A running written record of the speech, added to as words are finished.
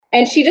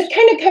And she just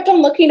kind of kept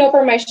on looking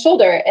over my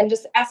shoulder and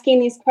just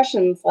asking these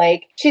questions.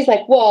 Like, she's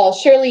like, well,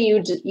 surely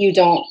you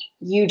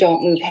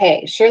don't move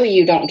hay. Surely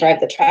you don't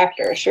drive the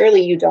tractor.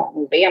 Surely you don't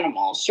move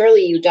animals.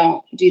 Surely you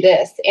don't do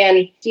this.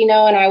 And,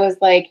 and I was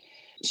like,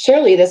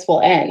 surely this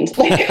will end.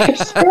 Like,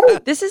 surely.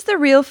 This is the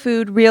Real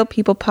Food, Real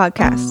People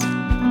podcast.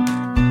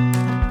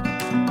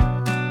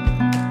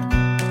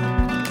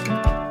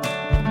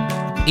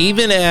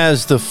 Even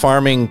as the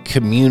farming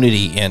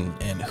community and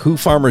who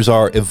farmers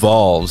are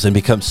evolves and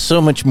becomes so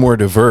much more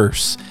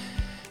diverse,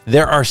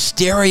 there are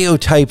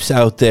stereotypes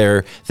out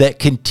there that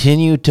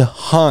continue to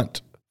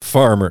haunt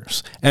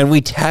farmers. And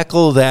we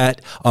tackle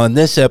that on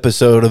this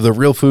episode of the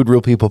Real Food, Real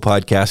People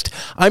podcast.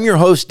 I'm your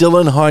host,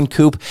 Dylan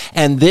Honcoop,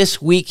 and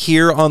this week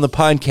here on the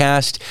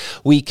podcast,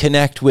 we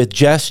connect with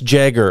Jess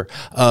Jager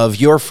of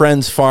Your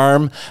Friend's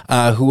Farm,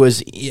 who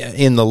was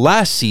in the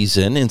last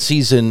season, in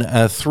season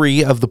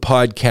 3 of the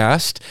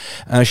podcast,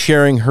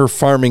 sharing her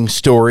farming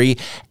story.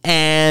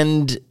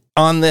 And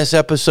on this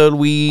episode,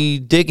 we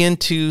dig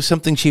into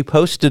something she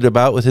posted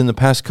about within the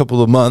past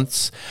couple of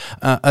months,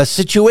 a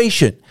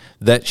situation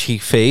that she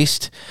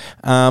faced,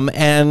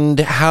 and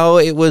how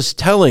it was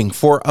telling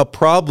for a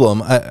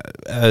problem,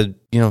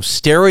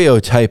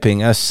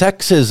 stereotyping, a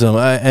sexism,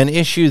 an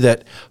issue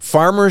that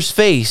farmers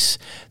face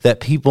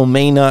that people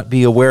may not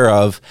be aware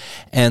of.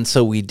 And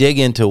so we dig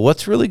into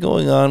what's really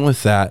going on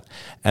with that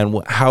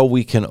and how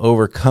we can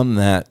overcome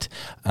that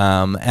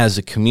as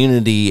a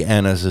community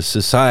and as a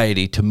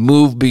society to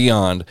move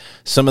beyond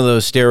some of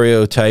those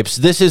stereotypes.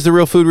 This is the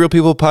Real Food, Real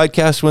People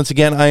podcast. Once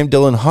again, I am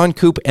Dylan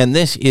Honcoop, and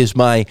this is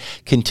my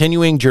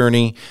continuing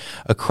journey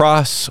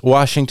across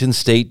Washington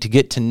State to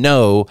get to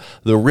know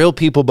the real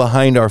people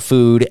behind our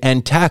food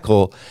and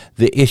tackle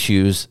the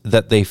issues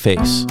that they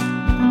face.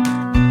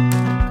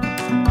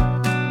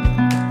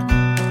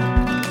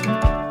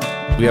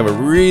 We have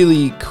a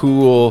really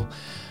cool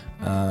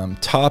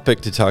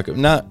topic to talk about.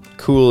 Not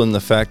cool in the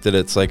fact that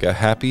it's like a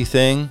happy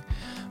thing,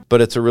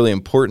 but it's a really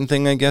important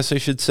thing, I guess I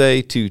should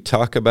say, to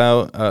talk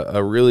about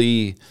a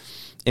really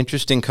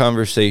interesting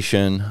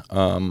conversation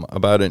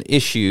about an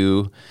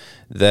issue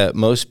that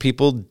most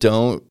people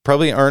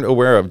probably aren't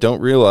aware of,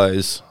 don't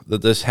realize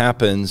that this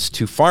happens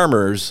to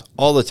farmers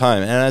all the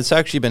time. And it's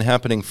actually been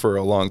happening for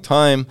a long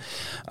time.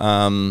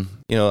 A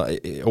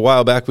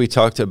while back we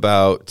talked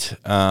about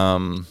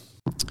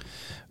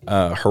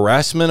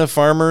harassment of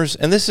farmers,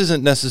 and this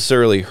isn't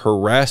necessarily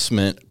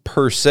harassment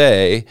per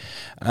se,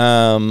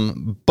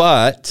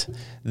 but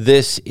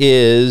this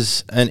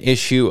is an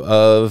issue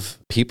of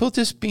people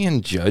just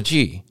being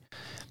judgy.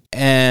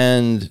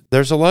 And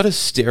there's a lot of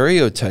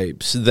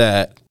stereotypes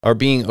that are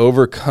being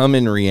overcome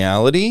in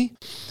reality,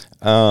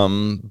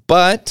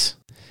 but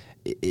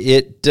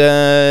it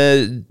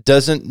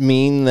doesn't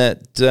mean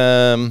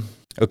that...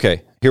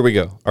 Okay, here we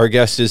go. Our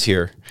guest is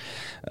here.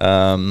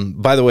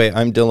 By the way,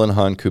 I'm Dylan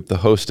Honcoop, the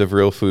host of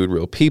Real Food,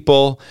 Real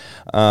People.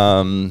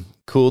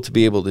 Cool to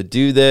be able to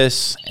do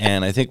this.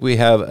 And I think we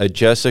have a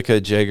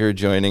Jessica Jager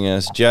joining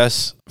us.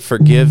 Jess,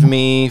 forgive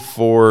me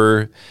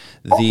for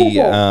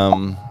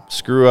the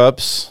screw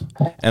ups.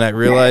 And I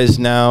realize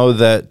now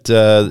that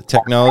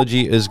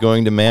technology is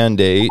going to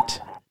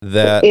mandate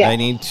that I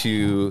need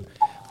to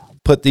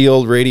put the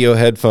old radio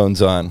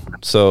headphones on.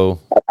 So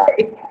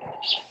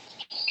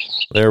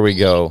there we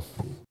go.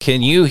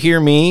 Can you hear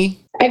me?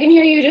 I can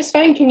hear you just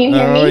fine. Can you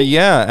hear me?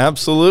 Yeah,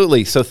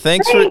 absolutely. So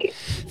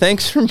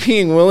thanks for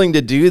being willing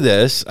to do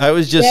this. I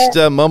was just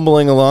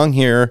mumbling along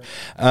here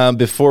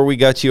before we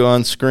got you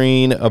on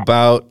screen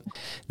about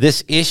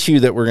this issue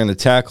that we're going to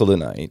tackle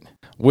tonight,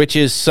 which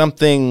is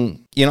something,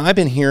 I've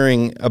been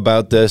hearing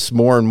about this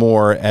more and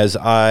more as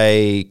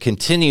I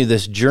continue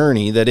this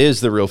journey that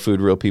is the Real Food,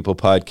 Real People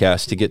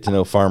podcast to get to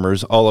know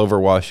farmers all over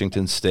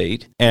Washington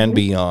State and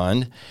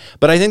beyond.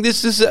 But I think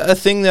this is a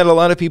thing that a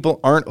lot of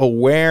people aren't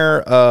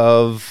aware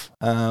of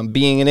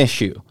being an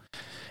issue.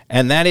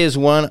 And that is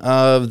one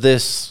of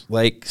this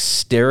like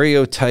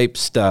stereotype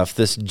stuff,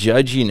 this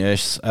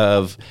judginess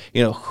of,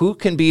 who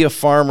can be a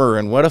farmer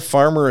and what a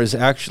farmer is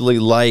actually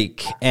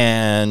like.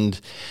 And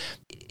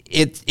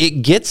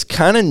it gets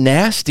kind of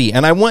nasty.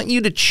 And I want you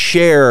to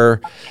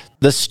share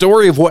the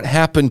story of what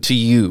happened to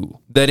you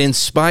that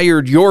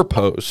inspired your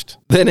post,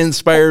 that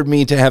inspired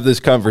me to have this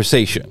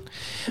conversation.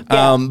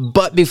 Yeah.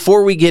 But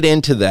before we get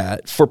into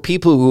that, for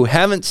people who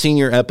haven't seen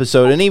your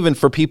episode, and even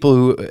for people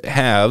who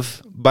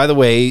have, by the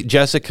way,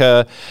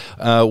 Jessica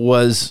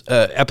was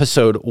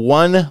episode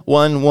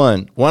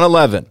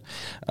 111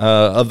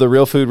 of the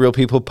Real Food, Real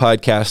People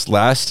podcast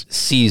last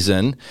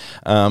season.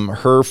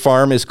 Her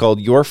farm is called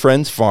Your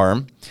Friend's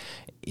Farm.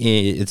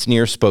 It's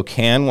near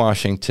Spokane,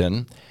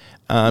 Washington.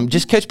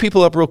 Just catch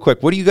people up real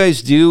quick. What do you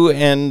guys do,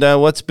 and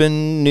what's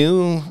been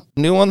new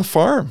on the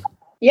farm?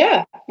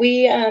 Yeah,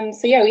 we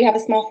have a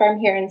small farm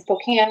here in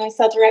Spokane. We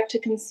sell direct to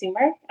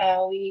consumer.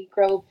 We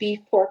grow beef,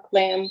 pork,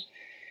 lamb,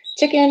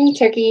 chicken,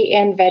 turkey,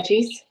 and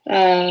veggies.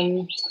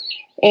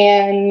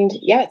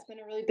 It's been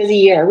a really busy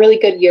year, a really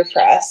good year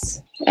for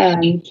us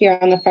here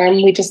on the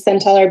farm. We just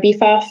sent all our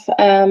beef off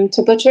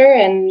to butcher,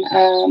 and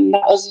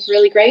that was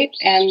really great.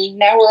 And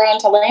now we're on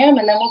to lamb,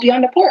 and then we'll be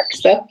on to pork.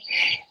 So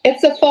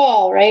it's the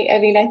fall, right? I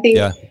mean, I think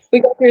we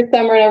go through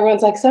summer and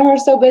everyone's like,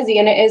 summer's so busy,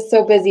 and it is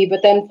so busy.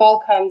 But then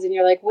fall comes and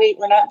you're like, wait,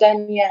 we're not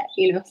done yet,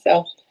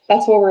 So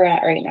that's where we're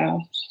at right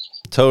now.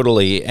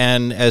 Totally.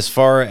 And as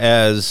far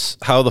as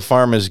how the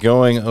farm is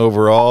going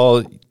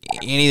overall,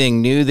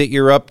 anything new that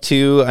you're up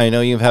to? I know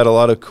you've had a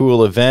lot of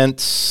cool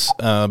events,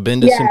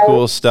 been to some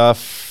cool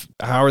stuff.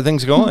 How are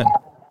things going?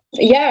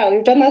 Yeah,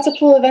 we've done lots of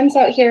cool events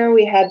out here.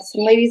 We had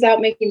some ladies out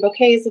making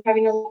bouquets and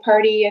having a little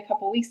party a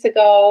couple weeks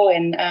ago.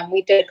 And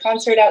we did a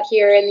concert out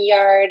here in the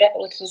yard,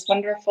 which was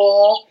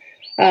wonderful.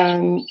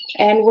 And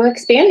we're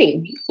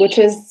expanding, which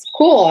is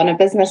cool on a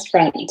business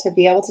front to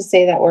be able to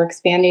say that we're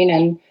expanding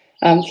and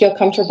feel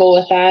comfortable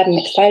with that and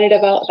excited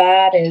about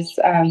that is,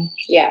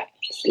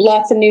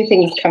 lots of new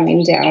things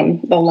coming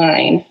down the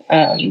line.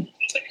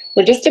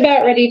 We're just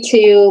about ready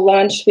to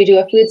launch. We do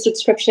a food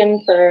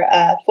subscription for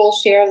a full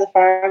share of the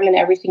farm and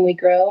everything we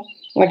grow.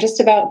 We're just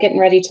about getting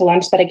ready to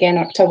launch that again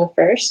October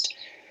 1st.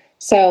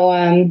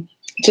 So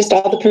just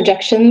all the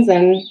projections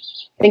and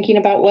thinking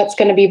about what's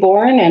going to be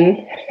born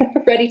and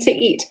ready to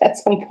eat at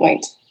some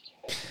point.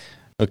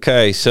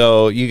 Okay,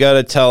 so you got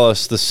to tell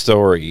us the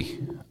story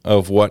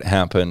of what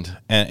happened.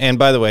 And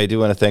by the way, I do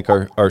want to thank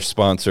our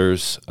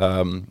sponsors,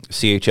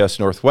 CHS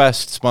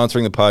Northwest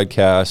sponsoring the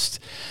podcast,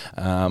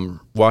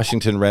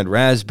 Washington Red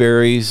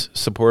Raspberries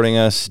supporting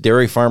us,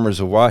 Dairy Farmers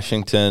of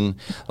Washington,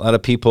 a lot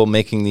of people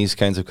making these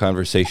kinds of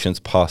conversations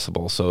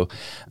possible. So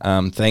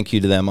thank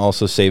you to them.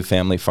 Also Save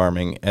Family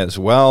Farming as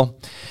well.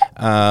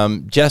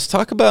 Jess,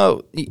 talk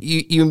about,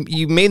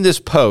 you made this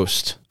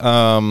post,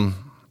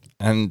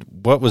 and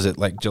what was it,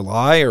 like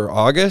July or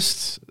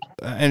August?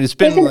 And it's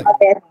been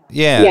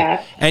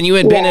and you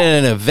had been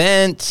at an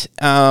event,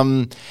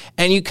 and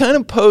you kind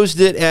of posed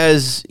it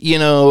as,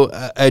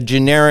 a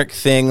generic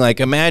thing, like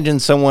imagine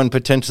someone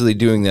potentially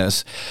doing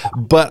this,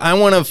 but I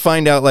want to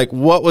find out like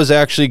what was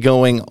actually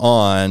going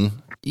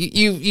on.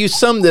 You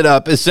summed it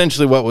up.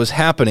 Essentially what was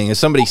happening is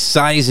somebody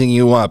sizing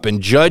you up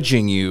and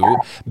judging you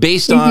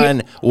based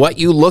on what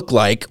you look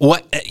like,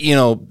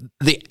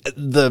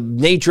 the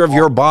nature of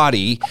your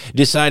body,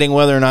 deciding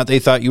whether or not they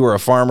thought you were a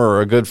farmer or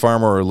a good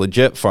farmer or a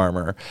legit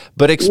farmer.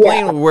 But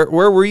explain,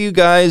 where were you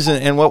guys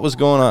and what was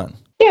going on?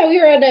 Yeah, we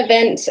were at an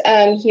event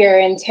here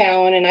in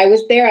town, and I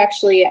was there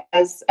actually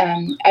as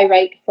I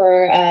write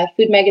for a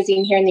food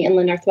magazine here in the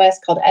Inland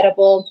Northwest called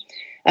Edible.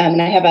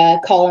 And I have a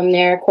column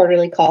there,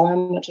 quarterly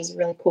column, which is a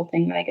really cool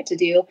thing that I get to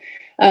do.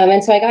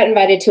 And so I got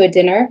invited to a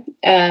dinner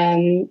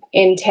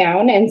in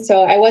town. And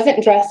so I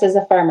wasn't dressed as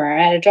a farmer.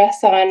 I had a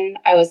dress on.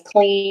 I was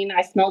clean.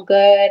 I smelled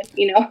good.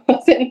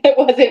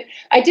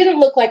 I didn't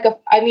look like a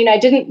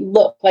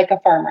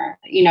farmer,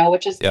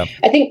 which is,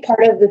 I think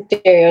part of the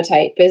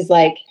stereotype is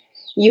like,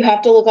 you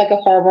have to look like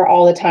a farmer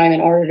all the time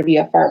in order to be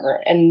a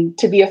farmer. And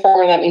to be a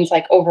farmer, that means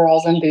like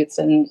overalls and boots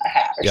and a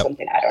hat or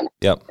something. I don't know.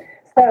 Yep.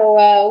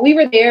 So we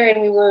were there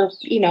and we were,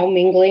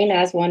 mingling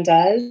as one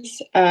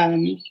does.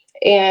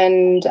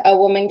 And a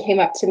woman came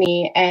up to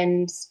me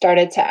and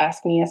started to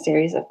ask me a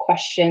series of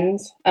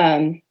questions.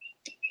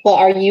 Well,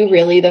 are you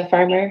really the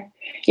farmer?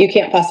 You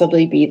can't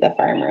possibly be the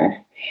farmer.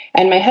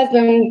 And my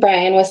husband,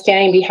 Brian, was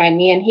standing behind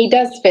me, and he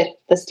does fit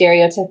the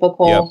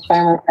stereotypical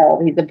farmer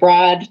build. He's a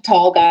broad,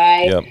 tall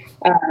guy,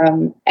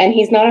 and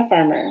he's not a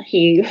farmer.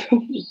 He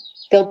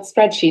builds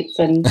spreadsheets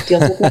and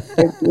deals with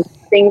numbers,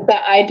 things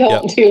that I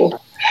don't do.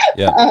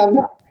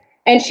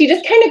 And she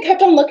just kind of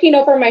kept on looking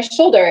over my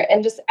shoulder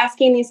and just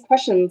asking these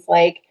questions.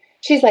 Like,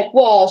 she's like,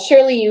 well,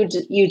 surely you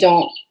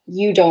don't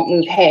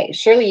move hay.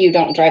 Surely you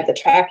don't drive the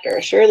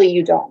tractor. Surely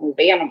you don't move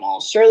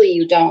animals. Surely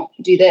you don't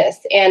do this.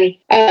 And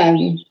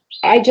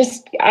I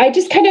just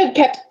kind of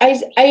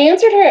I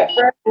answered her at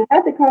first. We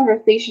had the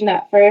conversation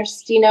at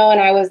first, and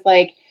I was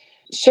like,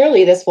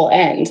 surely this will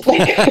end.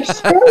 Like,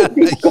 surely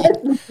these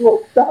questions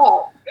will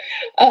stop.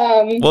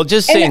 Well,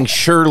 just saying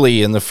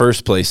surely in the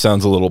first place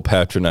sounds a little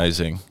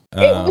patronizing.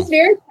 It was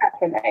very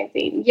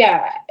patronizing,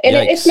 yeah. And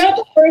it's not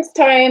the first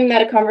time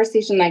that a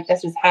conversation like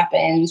this has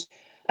happened.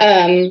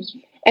 And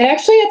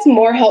actually, it's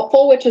more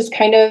helpful, which is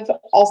kind of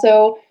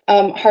also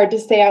hard to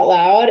say out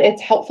loud.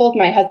 It's helpful if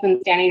my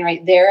husband's standing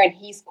right there and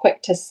he's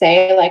quick to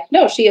say, like,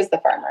 no, she is the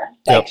farmer.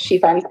 Like, she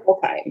farms the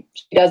whole time.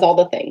 She does all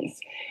the things.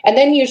 And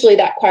then usually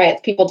that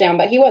quiets people down,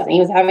 but he wasn't. He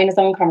was having his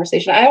own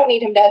conversation. I don't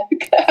need him to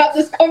have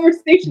this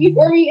conversation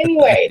for me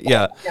anyway.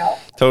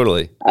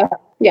 Totally.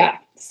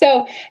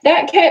 So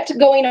that kept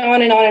going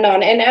on and on and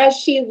on. And as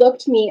she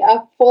looked me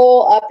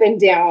full up and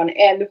down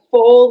and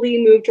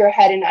fully moved her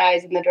head and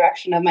eyes in the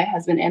direction of my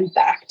husband and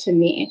back to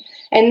me.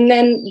 And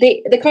then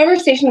the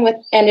conversation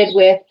ended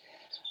with,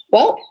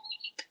 well,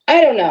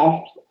 I don't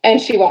know. And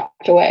she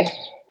walked away.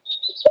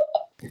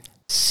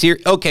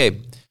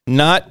 Okay.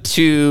 Not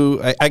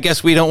to, I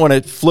guess we don't want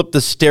to flip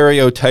the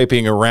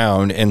stereotyping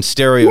around and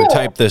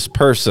stereotype this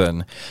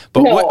person,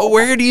 but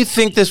where do you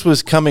think this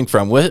was coming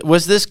from?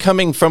 Was this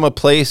coming from a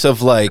place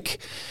of like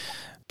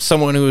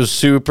someone who is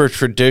super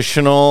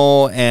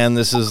traditional, and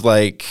this is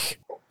like,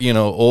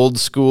 old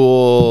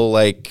school,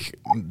 like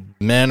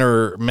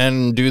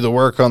men do the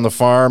work on the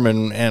farm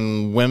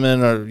and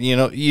women are, you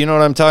know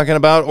what I'm talking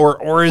about?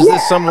 Or is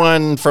this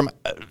someone from,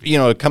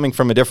 coming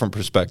from a different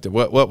perspective?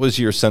 What was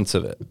your sense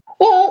of it?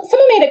 Well,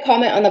 someone made a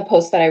comment on the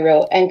post that I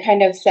wrote and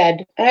kind of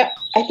said, I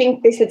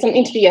think they said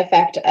something to the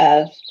effect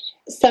of,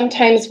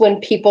 sometimes when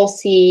people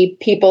see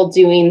people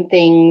doing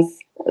things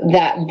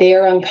that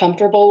they're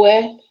uncomfortable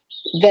with,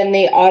 then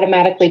they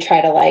automatically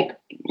try to like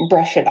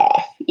brush it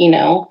off,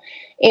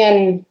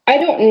 And I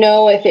don't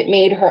know if it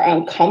made her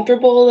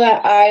uncomfortable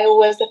that I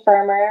was a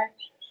farmer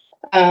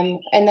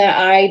and that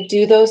I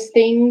do those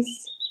things.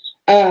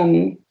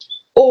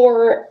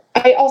 Or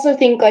I also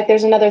think like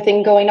there's another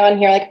thing going on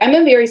here. Like I'm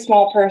a very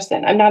small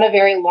person. I'm not a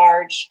very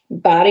large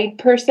bodied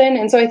person.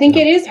 And so I think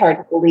it is hard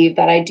to believe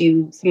that I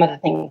do some of the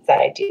things that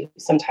I do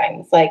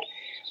sometimes.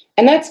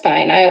 And that's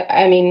fine.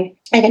 I mean,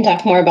 I can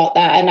talk more about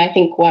that. And I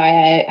think why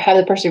I have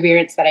the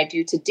perseverance that I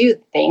do to do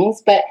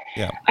things. But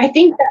I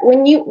think that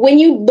when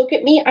you look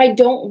at me, I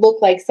don't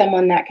look like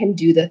someone that can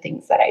do the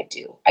things that I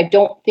do. I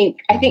think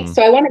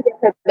so. I want to give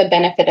her the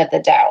benefit of the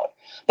doubt.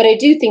 But I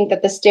do think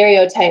that the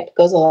stereotype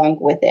goes along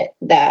with it,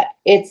 that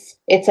it's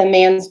a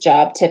man's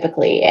job.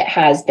 Typically, it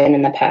has been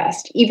in the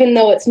past, even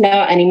though it's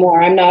not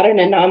anymore. I'm not an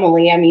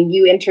anomaly. I mean,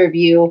 you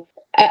interview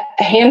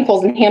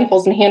handfuls and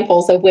handfuls and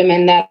handfuls of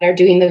women that are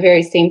doing the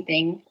very same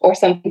thing or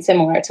something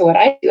similar to what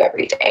I do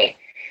every day.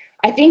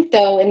 I think,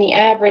 though, in the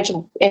average,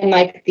 in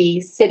like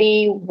the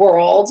city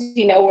world,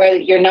 where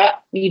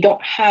you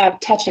don't have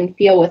touch and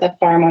feel with a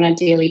farm on a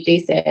daily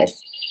basis,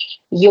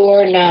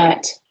 you're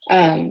not,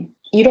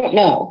 you don't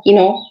know,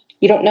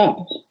 you don't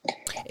know.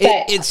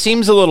 It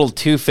seems a little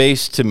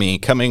two-faced to me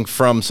coming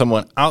from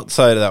someone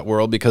outside of that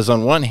world, because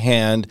on one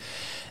hand,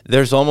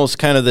 there's almost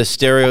kind of the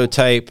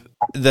stereotype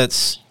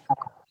that's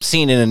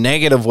seen in a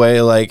negative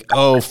way, like,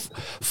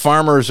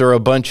 farmers are a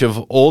bunch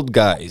of old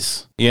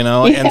guys,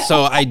 and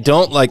so I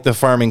don't like the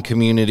farming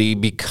community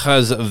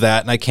because of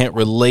that, and I can't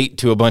relate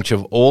to a bunch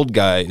of old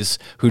guys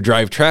who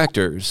drive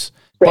tractors.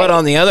 Right. But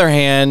on the other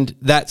hand,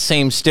 that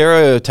same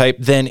stereotype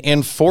then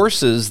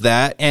enforces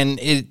that, and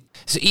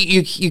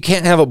you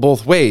can't have it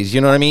both ways.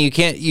 You know what I mean?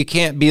 You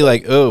can't be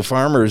like,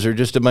 farmers are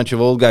just a bunch of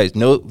old guys.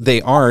 No,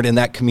 they aren't. And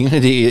that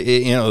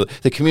community,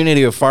 the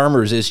community of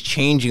farmers is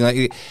changing.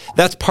 Like,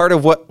 that's part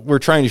of what we're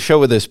trying to show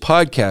with this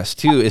podcast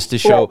too, is to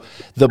show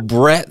the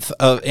breadth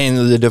of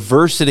and the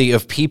diversity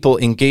of people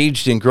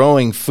engaged in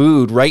growing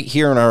food right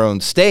here in our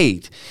own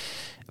state.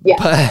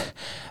 Yeah.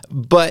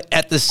 But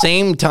at the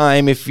same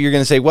time, if you're going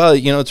to say, well,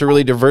 it's a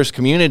really diverse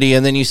community,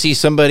 and then you see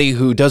somebody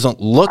who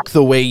doesn't look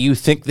the way you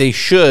think they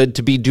should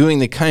to be doing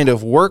the kind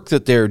of work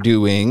that they're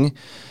doing,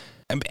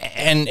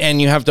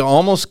 and you have to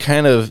almost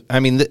kind of,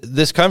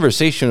 this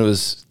conversation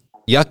was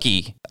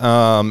yucky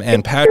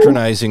and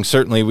patronizing.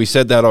 Certainly, we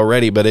said that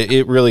already, but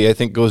it really, I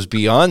think, goes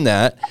beyond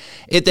that.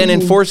 It then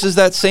enforces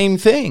that same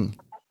thing.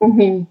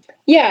 Mm-hmm.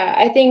 Yeah,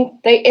 I think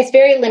it's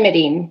very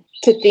limiting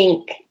to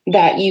think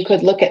that you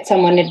could look at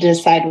someone and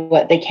decide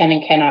what they can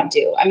and cannot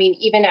do. I mean,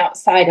 even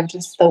outside of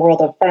just the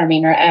world of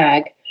farming or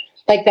ag,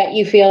 like that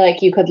you feel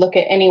like you could look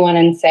at anyone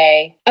and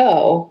say,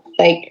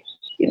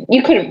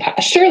 you couldn't,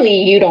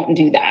 surely you don't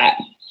do that,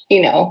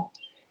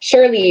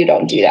 surely you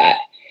don't do that.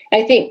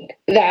 I think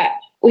that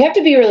we have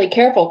to be really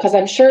careful, because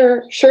I'm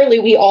surely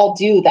we all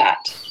do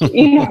that,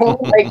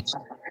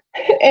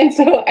 and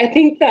so I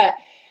think that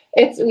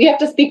we have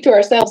to speak to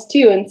ourselves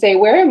too and say,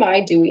 where am I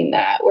doing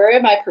that? Where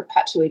am I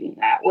perpetuating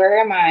that? Where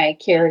am I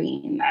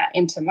carrying that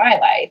into my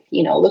life?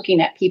 Looking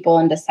at people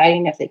and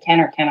deciding if they can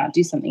or cannot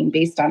do something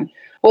based on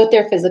what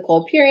their physical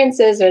appearance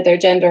is or their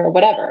gender or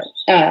whatever.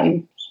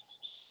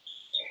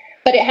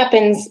 But it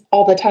happens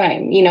all the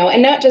time,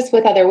 and not just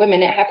with other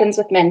women, it happens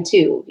with men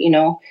too,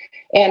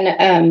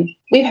 and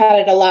we've had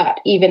it a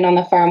lot, even on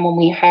the farm when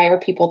we hire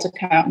people to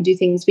come out and do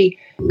things. We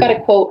got a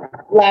quote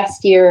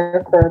last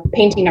year for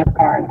painting our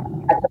barn,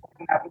 had them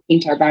come out and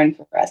paint our barn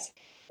for us.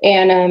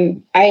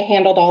 And I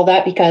handled all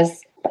that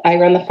because I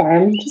run the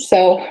farm.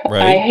 So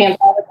I handled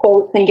all the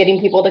quotes and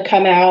getting people to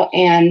come out.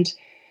 And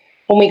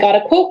when we got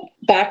a quote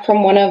back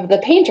from one of the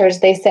painters,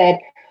 they said,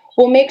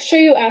 well, make sure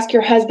you ask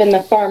your husband,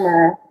 the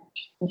farmer,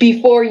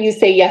 before you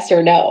say yes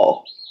or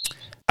no.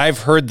 I've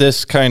heard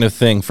this kind of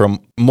thing from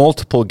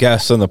multiple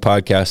guests on the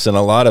podcast and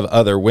a lot of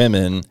other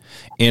women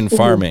in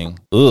farming.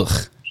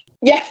 Ugh.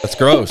 Yeah. That's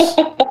gross.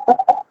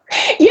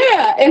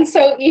 Yeah. And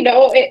so,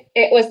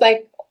 it was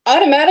like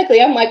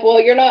automatically I'm like,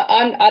 well, you're not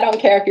on. I don't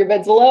care if your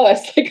bid's the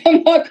lowest. Like,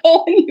 I'm not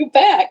calling you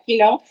back,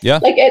 Yeah.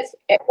 Like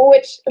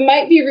which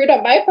might be rude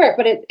on my part,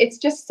 but it's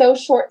just so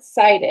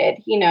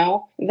short-sighted,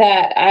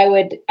 that I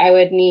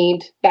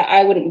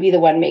wouldn't be the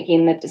one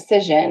making the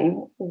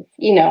decision.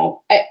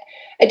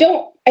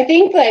 I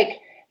think like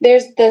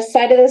there's the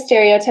side of the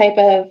stereotype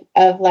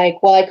of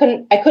like, well, I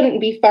couldn't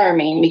be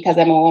farming because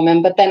I'm a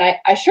woman, but then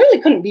I surely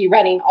couldn't be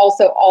running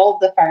also all of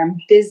the farm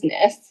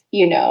business.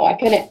 I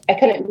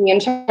couldn't be in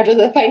charge of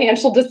the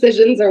financial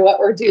decisions or what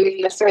we're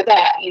doing, this or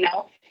that,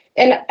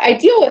 and I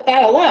deal with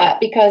that a lot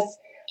because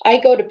I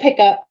go to pick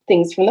up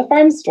things from the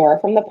farm store,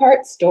 from the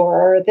parts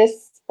store, or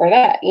this or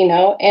that,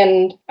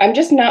 and I'm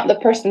just not the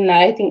person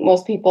that I think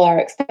most people are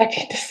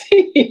expecting to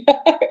see.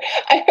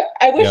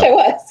 I wish I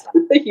was,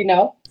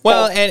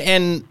 Well,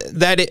 and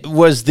that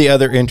was the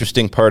other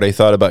interesting part I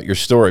thought about your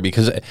story,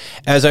 because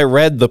as I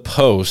read the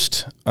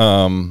post,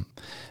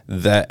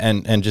 that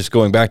and just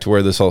going back to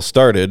where this all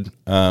started,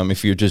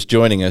 if you're just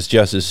joining us,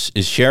 Jess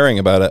is sharing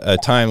about a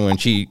time when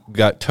she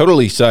got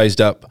totally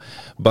sized up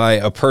by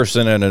a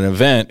person at an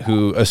event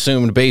who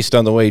assumed, based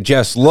on the way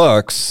Jess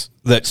looks,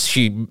 that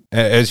she,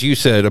 as you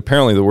said,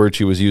 apparently the word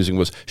she was using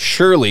was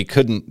surely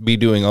couldn't be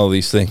doing all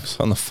these things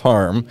on the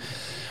farm.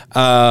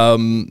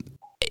 The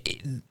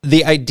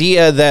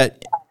idea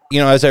that,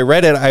 as I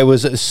read it, I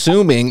was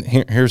assuming,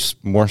 here's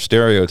more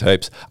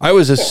stereotypes. I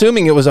was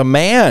assuming it was a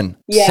man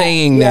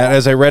saying that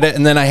as I read it.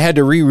 And then I had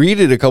to reread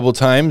it a couple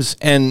times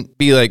and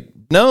be like,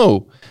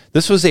 no,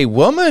 this was a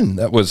woman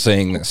that was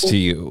saying this to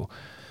you.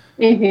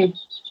 Mm-hmm.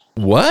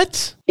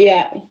 What?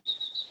 Yeah.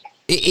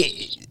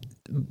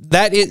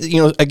 That is,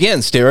 again,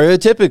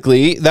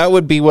 stereotypically, that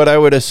would be what I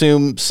would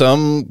assume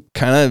some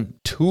kind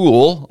of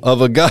tool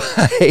of a guy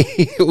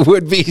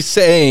would be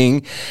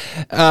saying,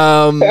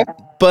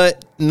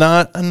 but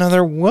not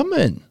another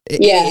woman.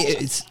 Yeah.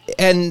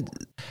 And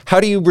how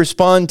do you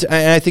respond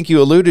and I think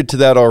you alluded to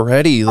that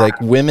already, like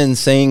women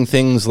saying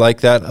things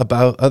like that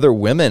about other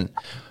women.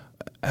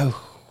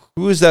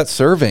 Who is that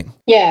serving?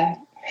 Yeah.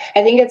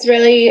 I think it's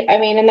really,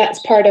 and that's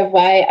part of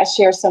why I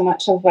share so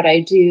much of what I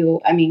do.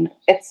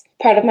 It's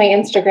part of my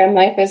Instagram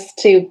life is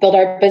to build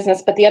our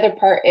business, but the other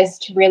part is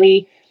to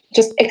really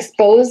just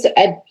expose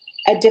a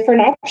different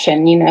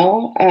option,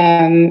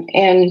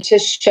 and to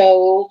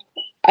show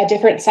a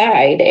different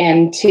side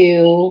and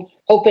to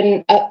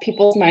open up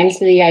people's minds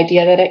to the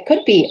idea that it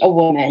could be a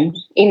woman,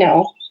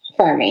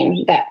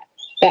 farming, that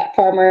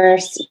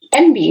farmers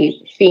can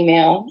be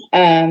female.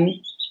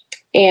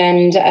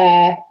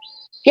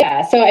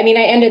 Yeah. So, I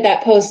ended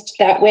that post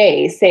that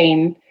way,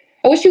 saying,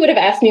 I wish you would have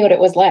asked me what it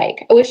was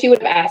like. I wish you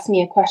would have asked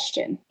me a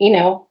question.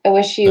 I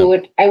wish you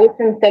would,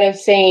 instead of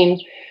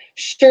saying,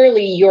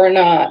 surely you're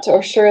not,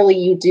 or surely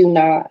you do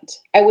not,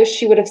 I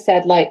wish you would have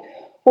said, like,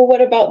 well,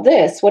 what about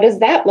this? What does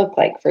that look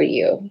like for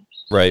you?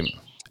 Right.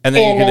 And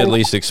then you could at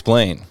least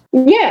explain.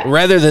 Yeah.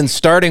 Rather than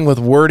starting with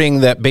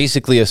wording that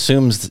basically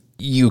assumes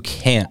you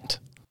can't.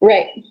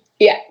 Right.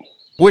 Yeah.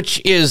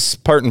 Which is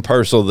part and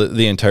parcel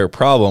the entire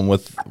problem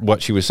with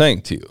what she was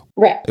saying to you.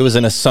 Right. It was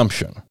an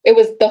assumption.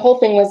 The whole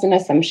thing was an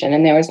assumption,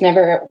 and there was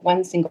never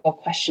one single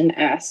question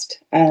asked.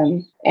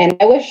 And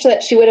I wish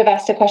that she would have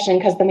asked a question,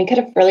 because then we could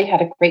have really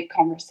had a great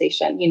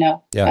conversation, Yeah,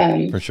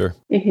 for sure.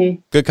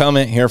 Mm-hmm. Good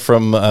comment here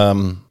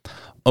from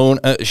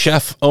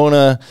Chef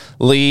Ona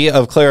Lee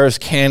of Clara's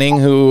Canning,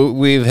 who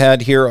we've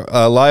had here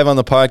live on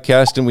the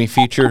podcast, and we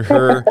featured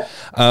her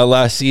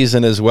last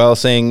season as well,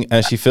 saying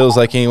she feels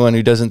like anyone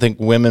who doesn't think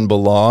women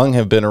belong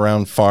have been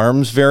around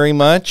farms very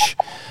much.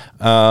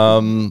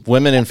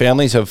 Women and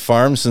families have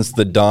farms since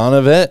the dawn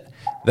of it.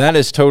 That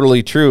is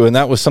totally true, and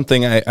that was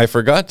something I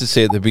forgot to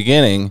say at the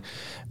beginning.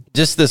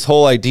 Just this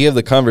whole idea of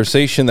the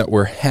conversation that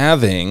we're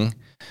having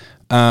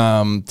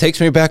takes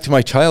me back to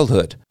my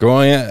childhood,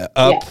 growing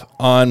up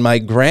on my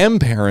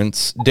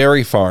grandparents'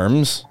 dairy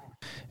farms,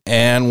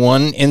 and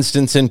one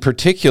instance in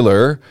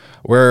particular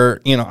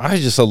where, I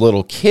was just a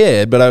little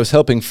kid, but I was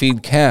helping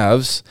feed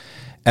calves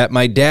at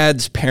my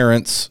dad's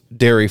parents'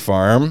 dairy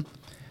farm.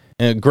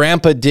 And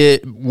Grandpa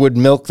would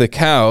milk the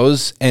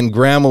cows, and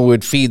Grandma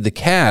would feed the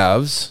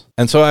calves,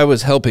 and so I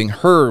was helping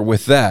her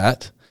with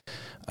that.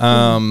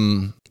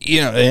 And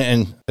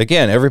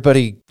again,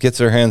 everybody gets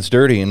their hands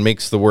dirty and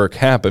makes the work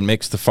happen,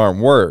 makes the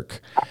farm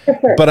work.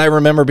 Sure. But I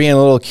remember being a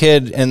little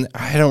kid, and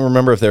I don't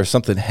remember if there was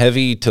something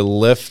heavy to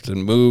lift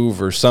and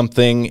move or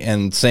something,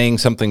 and saying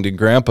something to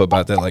Grandpa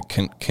about that, like,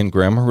 can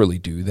Grandma really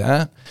do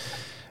that?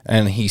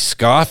 And he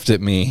scoffed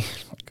at me.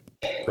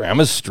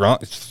 Grandma's strong.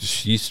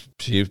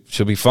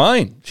 She'll be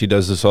fine. She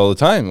does this all the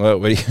time.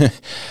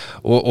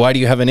 Why do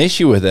you have an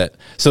issue with it?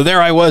 So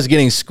there I was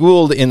getting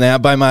schooled in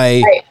that by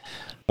my... Right.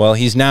 Well,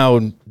 he's now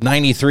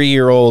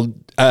 93-year-old,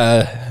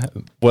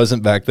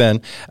 wasn't back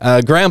then,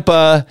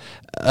 Grandpa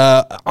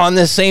on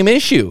this same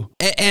issue.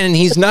 And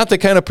he's not the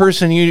kind of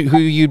person who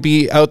you'd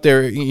be out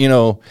there,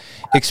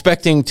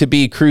 expecting to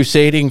be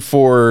crusading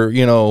for,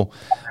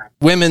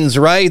 women's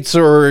rights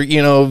or,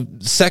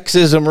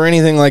 sexism or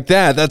anything like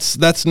that.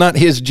 That's not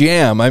his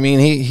jam.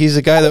 He's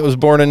a guy that was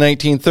born in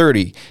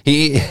 1930.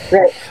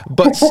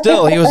 But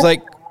still, he was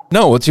like,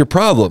 no, what's your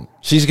problem?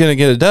 She's going to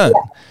get it done.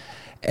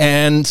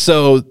 And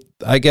so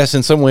I guess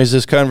in some ways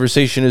this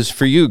conversation is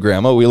for you,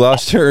 Grandma. We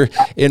lost her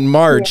in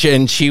March,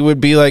 and she would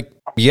be like,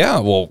 yeah,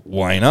 well,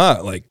 why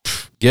not? Like,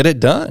 get it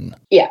done.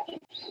 Yeah.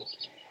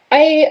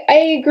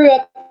 I grew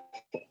up,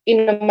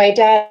 my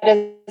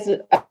dad is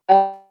a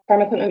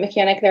farm equipment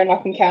mechanic there in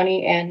Whatcom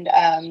County, and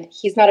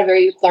he's not a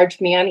very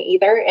large man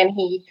either, and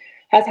he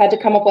has had to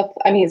come up with,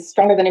 I mean, he's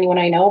stronger than anyone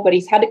I know, but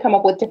he's had to come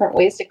up with different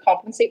ways to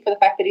compensate for the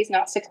fact that he's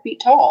not 6 feet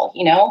tall,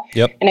 you know?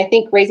 Yep. And I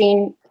think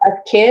raising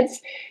our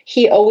kids,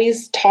 he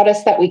always taught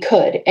us that we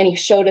could, and he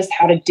showed us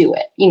how to do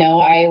it. You know,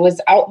 I was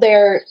out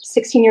there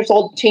 16 years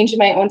old, changing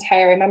my own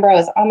tire. I remember I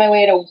was on my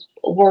way to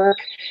work,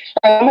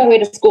 or on my way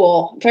to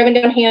school, driving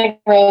down Hanning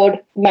Road.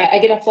 I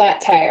get a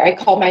flat tire. I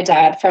called my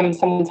dad from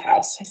someone's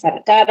house. I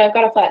said, Dad, I've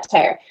got a flat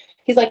tire.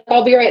 He's like,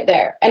 I'll be right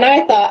there. And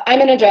I thought, I'm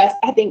in a dress.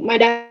 I think my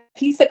dad,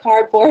 piece of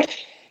cardboard.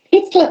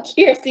 He's like,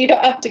 here, so you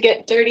don't have to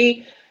get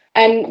dirty,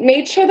 and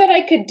made sure that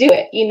I could do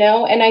it, you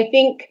know? And I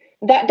think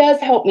that does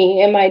help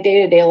me in my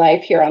day-to-day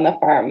life here on the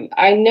farm.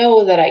 I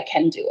know that I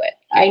can do it.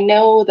 I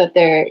know that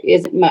there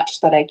isn't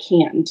much that I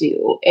can't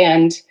do.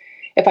 And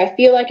if I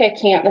feel like I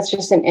can't, that's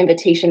just an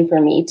invitation for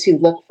me to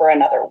look for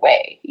another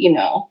way, you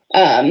know?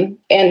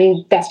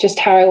 And that's just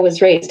how I was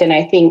raised. And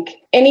I think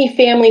any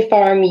family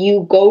farm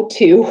you go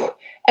to,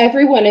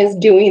 everyone is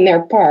doing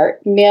their part,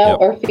 male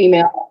or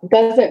female,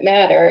 doesn't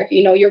matter.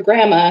 You know, your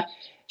grandma,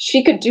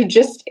 she could do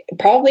just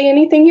probably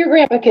anything your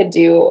grandpa could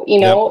do. You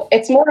know,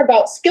 it's more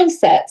about skill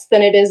sets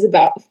than it is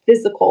about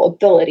physical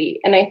ability.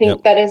 And I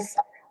think that is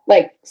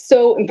like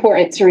so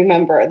important to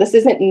remember. This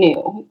isn't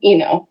new, you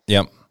know?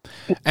 Yep.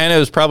 And it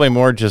was probably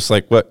more just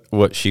like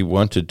what she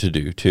wanted to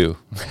do too.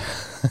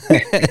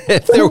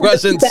 If there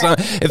wasn't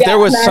there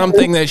was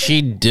something that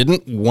she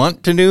didn't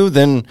want to do,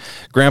 then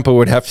Grandpa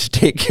would have to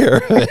take care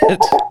of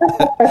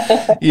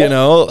it. You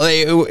know,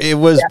 it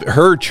was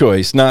her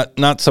choice,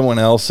 not someone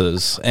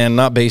else's, and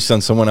not based on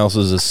someone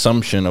else's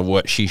assumption of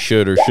what she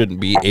should or shouldn't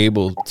be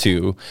able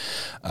to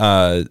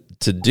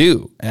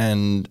do.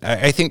 And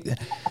I think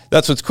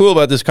that's what's cool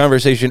about this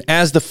conversation.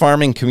 As the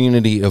farming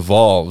community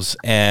evolves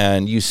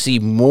and you see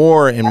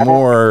more and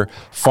more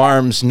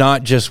farms,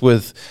 not just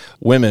with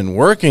women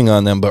working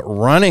on them, but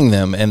running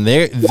them, and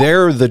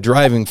they're the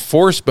driving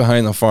force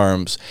behind the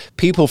farms,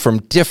 people from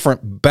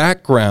different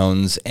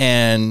backgrounds,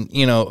 and,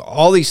 you know,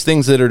 all these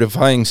things that are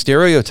defying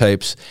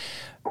stereotypes.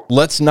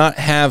 Let's not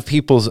have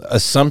people's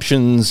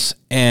assumptions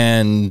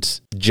and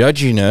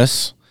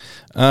judginess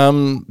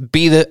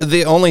be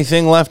the only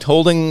thing left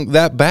holding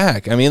that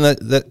back. I mean,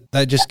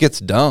 that just gets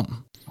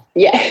dumb.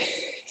 Yeah,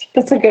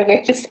 that's a good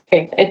way to say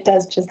it. It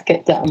does just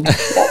get dumb.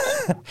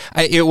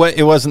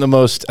 It wasn't the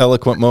most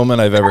eloquent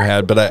moment I've ever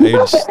had, but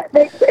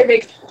it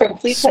makes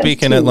complete sense.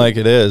 Speaking it like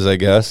it is, I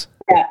guess.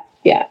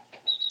 Yeah.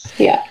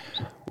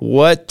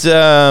 What?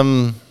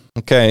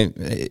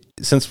 Okay,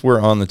 since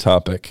we're on the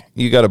topic,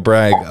 you got to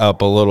brag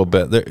up a little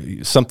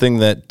bit. Something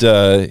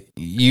that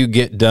you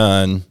get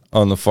done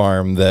on the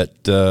farm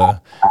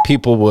that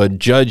people would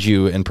judge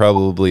you and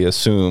probably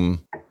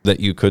assume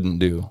that you couldn't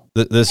do.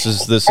 This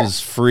is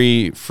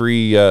free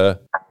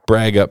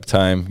brag up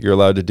time. You're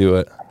allowed to do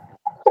it.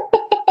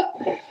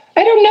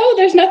 I don't know.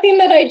 There's nothing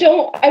that I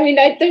don't. I mean,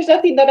 there's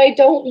nothing that I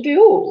don't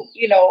do.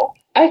 You know,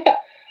 I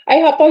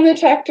hop on the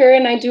tractor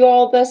and I do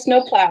all the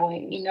snow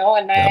plowing. You know,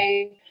 and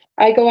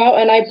I go out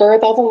and I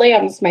birth all the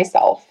lambs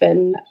myself.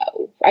 And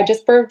I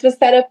just birthed a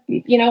set of,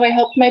 you know, I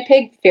helped my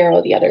pig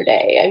farrow the other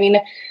day. I mean,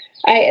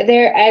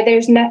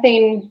 there's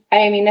nothing,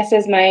 I mean, this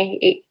is my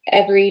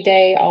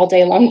everyday, all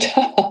day long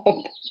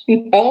job,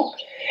 you know?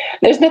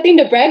 There's nothing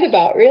to brag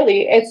about,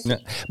 really.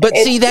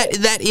 See,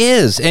 that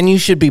is, and you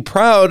should be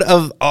proud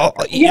of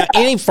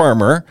any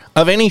farmer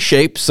of any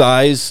shape,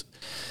 size,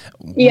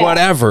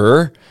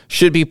 whatever,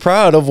 should be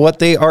proud of what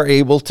they are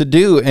able to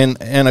do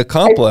and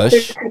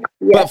accomplish.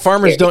 But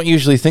farmers don't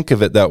usually think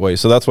of it that way.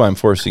 So that's why I'm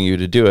forcing you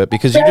to do it,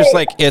 because you're just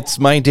like, it's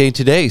my day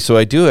to day, so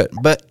I do it.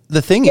 But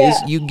the thing is,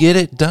 you get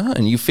it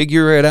done. You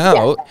figure it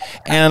out.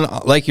 And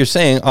like you're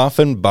saying,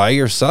 often by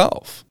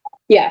yourself.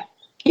 Yeah.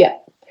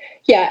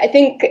 I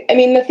think, I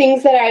mean, the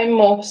things that I'm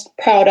most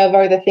proud of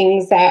are the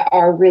things that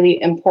are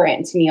really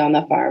important to me on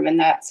the farm. And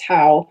that's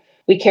how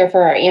we care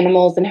for our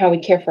animals and how we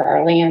care for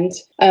our land.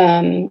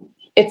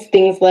 It's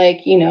things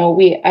like, you know,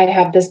 I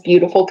have this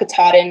beautiful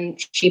Katahdin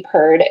sheep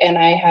herd, and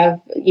I have,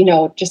 you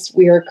know,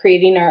 we are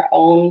creating our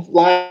own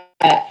line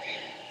that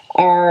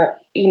are,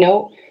 you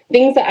know,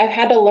 things that I've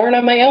had to learn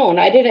on my own.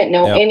 I didn't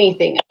know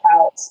anything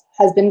about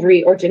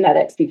husbandry or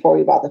genetics before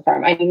we bought the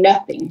farm. I knew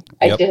nothing.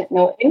 I didn't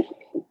know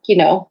anything, you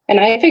know, and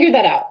I figured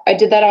that out. I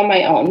did that on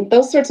my own.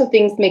 Those sorts of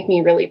things make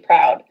me really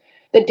proud.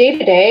 The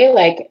day-to-day,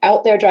 like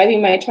out there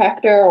driving my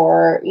tractor,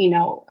 or, you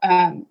know,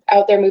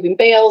 out there moving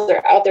bales,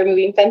 or out there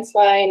moving fence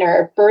line,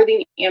 or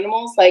birthing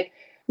animals, like,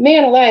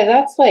 man alive,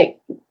 that's like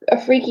a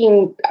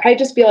freaking, I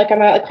just feel like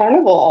I'm at a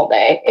carnival all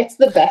day. It's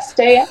the best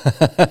day.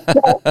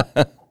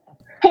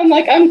 I'm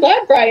like, I'm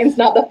glad Brian's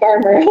not the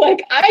farmer.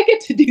 Like, I get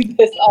to do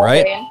this all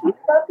day, and he'd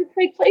love to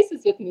trade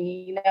places with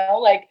me, you know,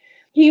 like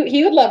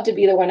he would love to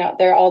be the one out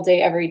there all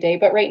day, every day.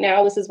 But right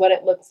now, this is what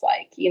it looks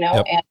like, you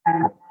know,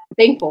 and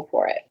thankful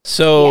for it.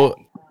 So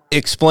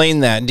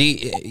explain that.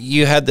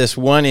 You had this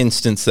one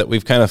instance that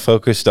we've kind of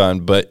focused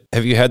on, but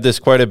have you had this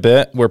quite a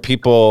bit where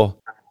people,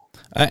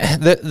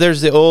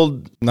 There's the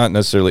old, not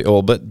necessarily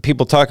old, but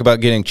people talk about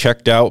getting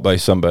checked out by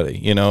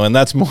somebody, and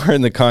that's more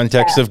in the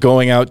context of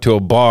going out to a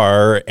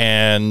bar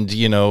and,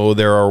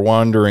 there are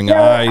wandering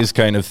eyes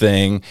kind of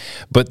thing.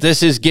 But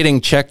this is getting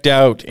checked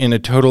out in a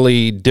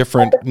totally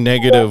different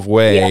negative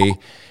way. Yeah.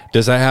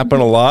 Does that happen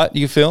a lot,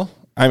 you feel?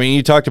 I mean,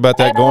 you talked about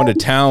that going to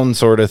town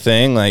sort of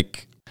thing,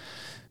 like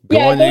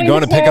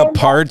going to pick up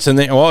parts and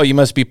then, you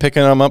must be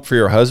picking them up for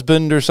your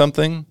husband or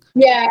something.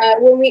 Yeah,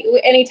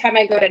 anytime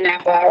I go to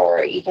Napa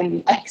or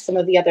even like some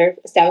of the other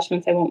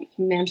establishments, I won't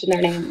mention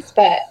their names,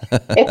 but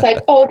it's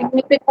like, you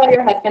need to call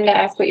your husband to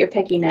ask what you're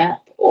picking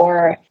up.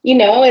 Or,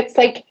 it's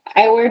like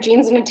I wear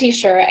jeans and a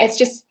t-shirt. It's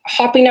just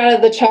hopping out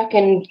of the truck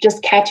and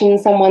just catching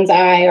someone's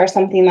eye or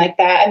something like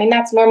that. I mean,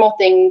 that's normal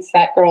things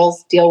that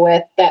girls deal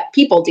with, that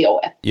people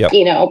deal with,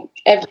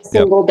 every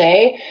single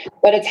day.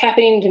 But it's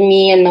happening to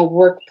me in the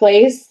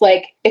workplace.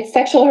 Like, it's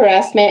sexual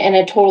harassment in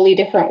a totally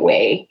different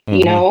way,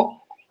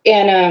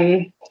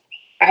 And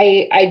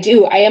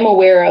I am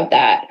aware of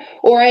that.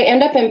 Or I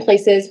end up in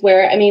places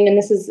where, and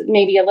this is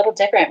maybe a little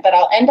different, but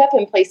I'll end up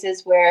in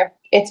places where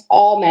it's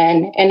all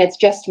men and it's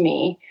just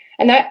me.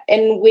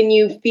 And when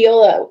you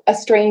feel a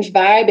strange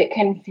vibe, it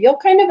can feel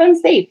kind of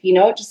unsafe.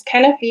 It just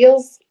kind of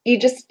feels, you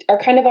just are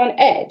kind of on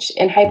edge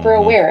and hyper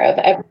aware of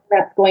everything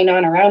that's going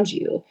on around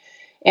you.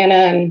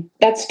 And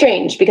that's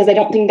strange because I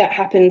don't think that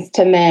happens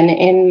to men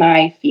in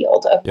my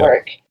field of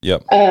work.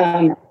 Yep.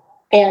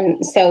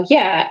 And so,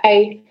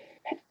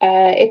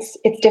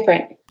 it's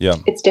different. Yeah.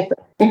 It's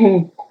different.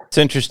 Mm-hmm. It's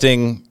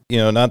interesting,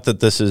 not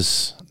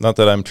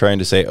that I'm trying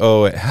to say,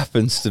 it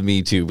happens to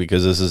me too,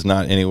 because this is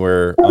not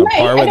anywhere on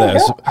par with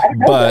this.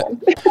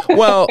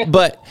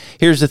 But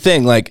here's the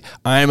thing, like,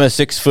 I'm a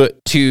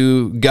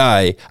 6'2"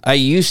 guy. I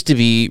used to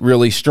be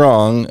really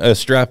strong, a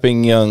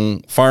strapping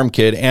young farm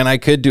kid, and I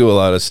could do a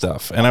lot of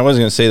stuff. And I was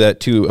going to say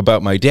that too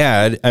about my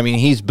dad. I mean,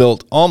 he's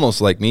built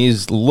almost like me.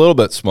 He's a little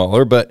bit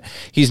smaller, but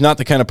he's not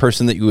the kind of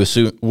person that you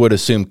would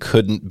assume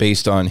couldn't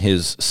based on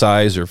his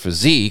size or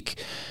physique.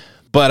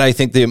 But I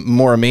think the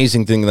more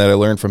amazing thing that I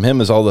learned from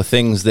him is all the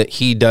things that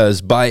he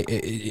does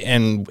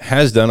and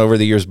has done over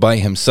the years by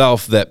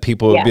himself that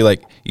people would be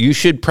like, you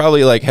should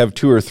probably like have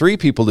 2 or 3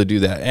 people to do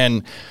that.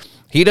 And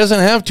he didn't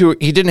have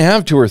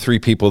 2 or 3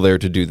 people there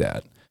to do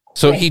that.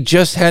 So he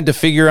just had to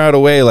figure out a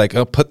way, like,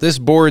 I'll put this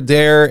board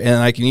there and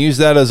I can use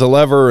that as a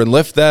lever and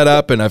lift that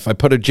up. And if I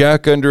put a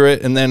jack under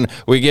it, and then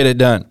we get it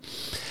done.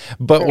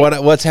 But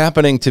what's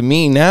happening to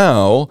me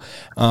now,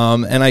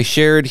 and I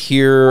shared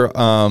here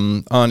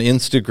on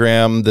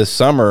Instagram this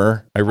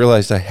summer, I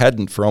realized I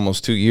hadn't for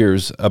almost 2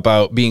 years,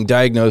 about being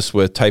diagnosed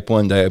with type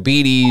 1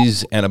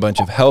 diabetes and a bunch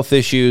of health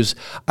issues.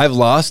 I've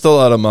lost a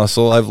lot of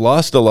muscle. I've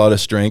lost a lot of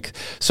strength.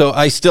 So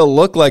I still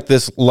look like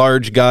this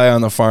large guy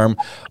on the farm.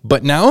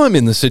 But now I'm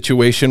in the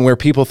situation where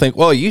people think,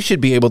 well, you should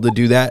be able to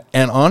do that.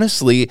 And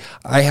honestly,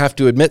 I have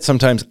to admit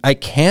sometimes I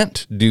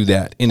can't do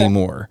that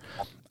anymore.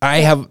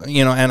 I have,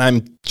 and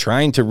I'm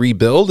trying to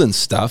rebuild and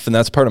stuff, and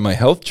that's part of my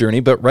health journey.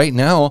 But right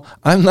now,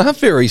 I'm not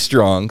very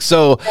strong,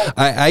 so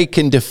I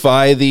can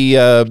defy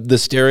the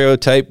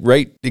stereotype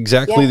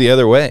exactly the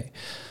other way.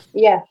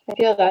 Yeah, I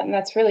feel that, and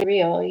that's really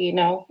real,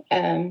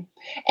 And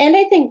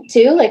I think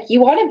too, like,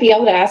 you want to be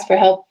able to ask for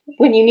help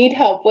when you need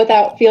help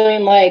without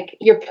feeling like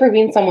you're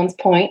proving someone's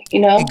point,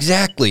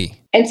 Exactly.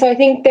 And so I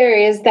think there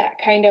is that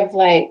kind of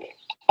like,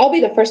 I'll be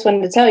the first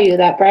one to tell you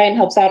that Brian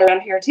helps out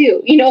around here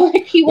too.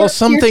 Like he works. Well,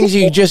 some things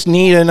you just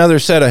need another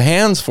set of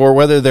hands for,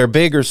 whether they're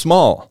big or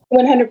small.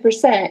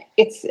 100%.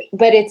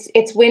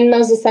 It's when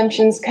those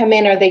assumptions come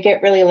in or they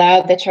get really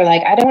loud that you're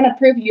like, I don't want to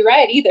prove you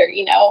right either,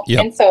 Yep.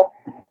 And so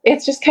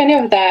it's just kind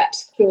of that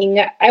thing.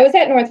 I was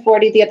at North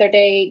 40 the other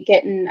day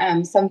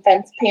getting some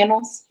fence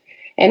panels,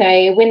 and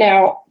I went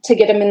out to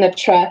get them in the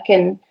truck,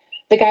 and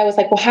the guy was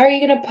like, well, how are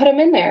you going to put them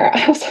in there?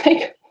 I was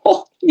like,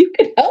 well, you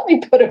could help me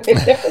put them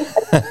in there.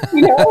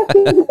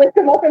 Lift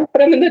them up and put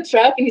them in the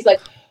truck. And he's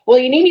like, well,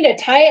 you need me to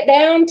tie it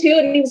down too.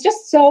 And he was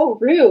just so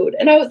rude.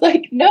 And I was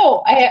like,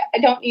 no, I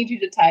don't need you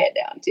to tie it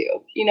down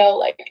too.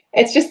 Like,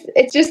 it's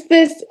just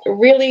this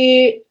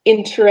really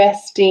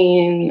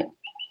interesting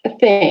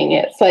thing.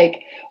 It's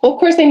like, well, of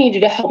course I need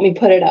you to help me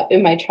put it up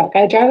in my truck.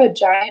 I drive a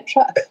giant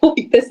truck.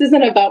 Like, this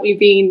isn't about me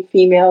being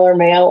female or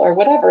male or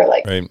whatever.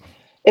 Like, right.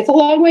 It's a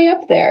long way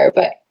up there,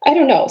 but I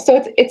don't know.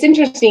 So it's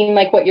interesting,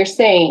 like what you're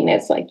saying.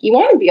 It's like, you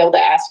want to be able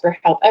to ask for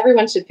help.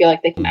 Everyone should feel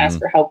like they can ask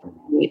for help when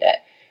they need it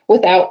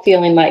without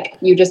feeling like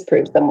you just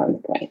proved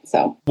someone's point.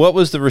 So what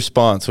was the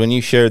response when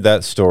you shared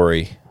that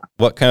story?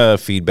 What kind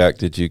of feedback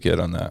did you get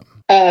on that?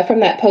 From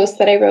that post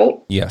that I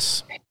wrote?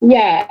 Yes.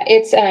 Yeah,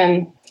 it's,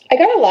 I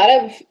got a lot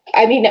of,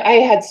 I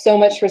had so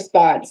much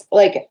response,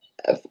 like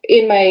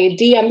in my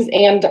DMs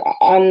and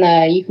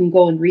on you can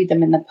go and read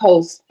them in the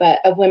post, but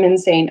of women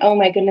saying, oh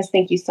my goodness,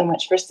 thank you so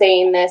much for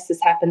saying this.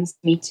 This happens to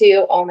me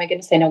too. Oh my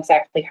goodness, I know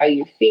exactly how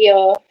you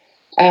feel.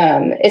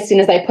 As soon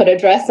as I put a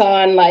dress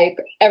on, like,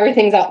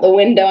 everything's out the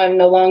window. I'm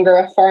no longer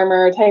a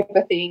farmer type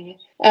of thing.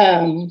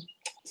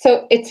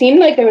 So it seemed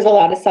like there was a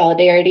lot of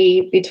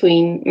solidarity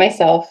between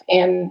myself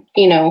and,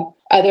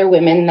 other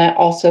women that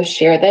also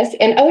share this,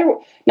 and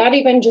not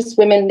even just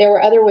women. There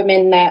were other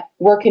women that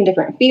work in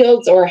different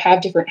fields or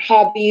have different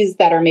hobbies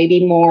that are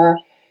maybe more,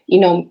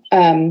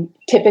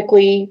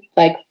 typically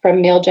like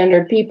from male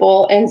gendered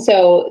people. And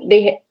so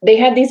they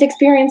had these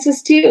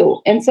experiences too.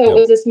 And so it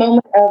was this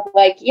moment of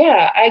like,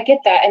 yeah, I get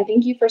that. And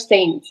thank you for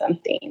saying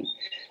something.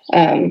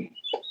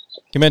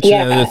 You mentioned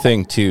another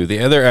thing too. The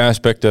other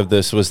aspect of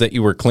this was that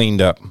you were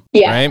cleaned up,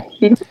 right?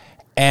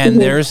 And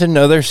there's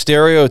another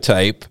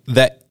stereotype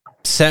that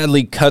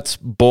sadly cuts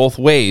both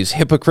ways,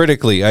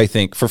 hypocritically, I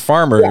think, for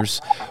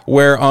farmers,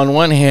 where on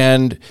one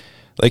hand,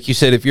 like you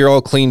said, if you're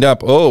all cleaned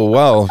up, oh,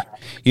 well,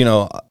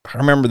 I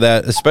remember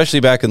that, especially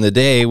back in the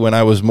day when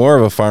I was more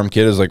of a farm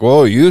kid, it was like,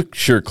 whoa, you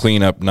sure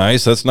clean up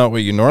nice. That's not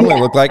what you normally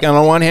look like. And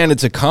on one hand,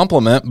 it's a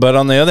compliment, but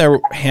on the other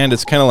hand,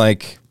 it's kind of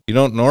like, you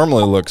don't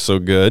normally look so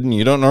good and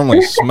you don't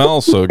normally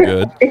smell so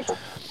good.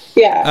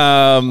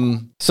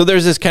 So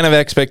there's this kind of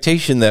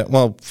expectation that,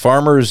 well,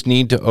 farmers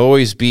need to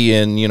always be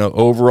in,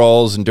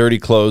 overalls and dirty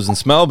clothes and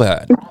smell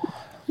bad.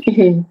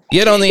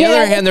 Yet on the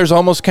other hand, there's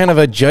almost kind of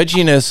a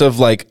judginess of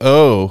like,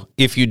 oh,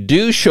 if you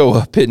do show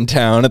up in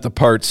town at the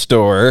parts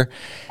store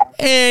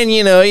and,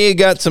 you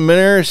got some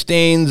manure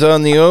stains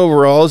on the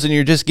overalls and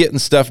you're just getting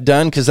stuff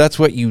done because that's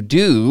what you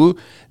do,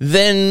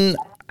 then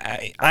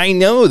I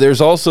know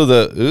there's also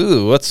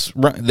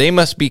they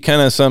must be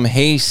kind of some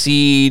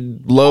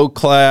hayseed, low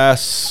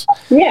class.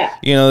 Yeah.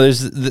 There's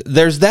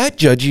that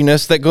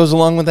judginess that goes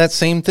along with that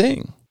same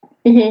thing.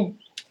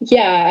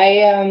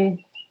 Yeah.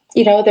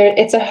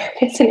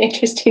 It's an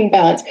interesting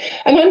balance.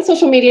 I'm on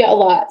social media a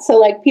lot. So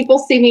like people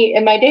see me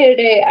in my day to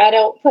day, I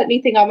don't put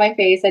anything on my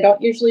face. I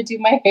don't usually do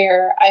my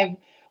hair. I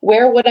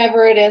wear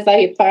whatever it is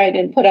I find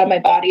and put on my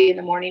body in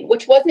the morning,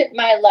 which wasn't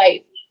my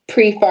life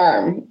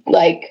pre-farm,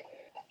 like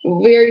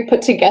very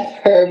put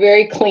together,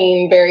 very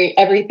clean, very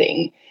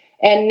everything.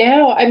 And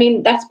now,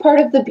 that's part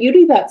of the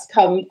beauty that's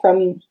come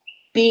from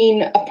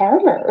being a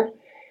farmer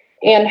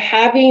and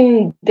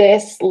having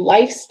this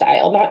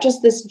lifestyle, not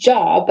just this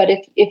job, but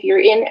if you're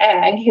in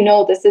ag,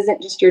 this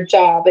isn't just your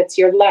job, it's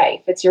your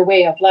life, it's your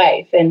way of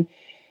life. And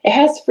it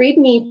has freed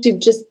me to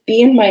just be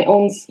in my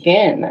own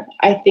skin.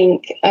 I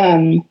think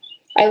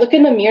I look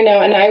in the mirror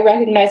now and I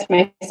recognize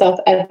myself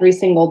every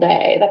single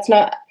day. That's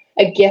not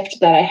a gift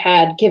that I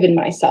had given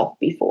myself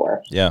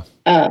before. Yeah.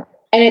 And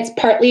it's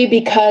partly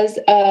because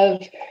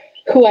of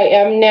who I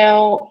am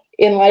now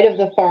in light of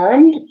the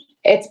farm.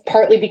 It's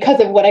partly because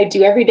of what I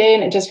do every day.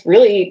 And it just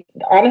really,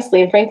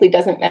 honestly and frankly,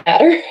 doesn't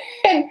matter.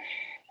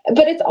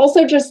 But it's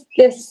also just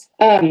this,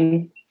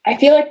 I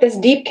feel like this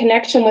deep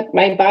connection with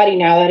my body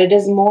now that it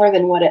is more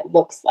than what it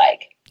looks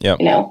like. Yeah.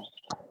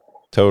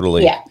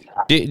 Totally. Yeah.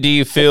 Do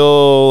you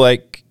feel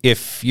like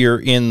if you're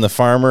in the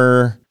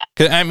farmer,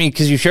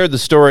 because you shared the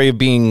story of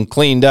being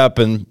cleaned up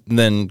and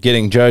then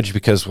getting judged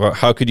because, well,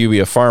 how could you be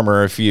a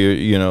farmer if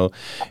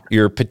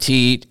you're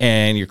petite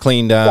and you're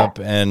cleaned up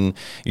and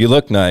you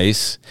look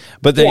nice,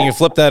 but then you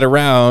flip that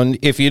around.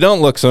 If you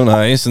don't look so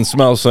nice and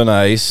smell so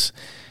nice,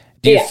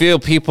 do you feel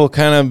people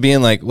kind of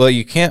being like, well,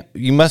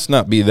 you must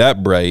not be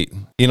that bright.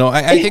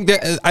 I think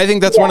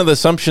that's one of the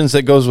assumptions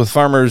that goes with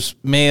farmers,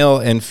 male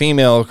and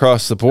female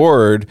across the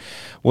board.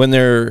 When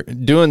they're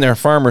doing their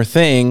farmer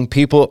thing,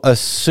 people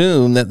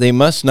assume that they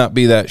must not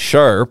be that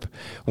sharp.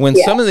 When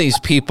some of these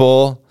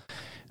people,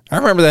 I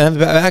remember that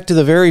back to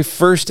the very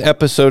first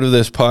episode of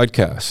this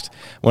podcast,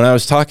 when I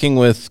was talking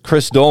with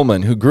Chris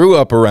Dolman, who grew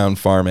up around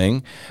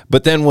farming,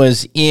 but then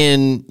was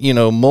in,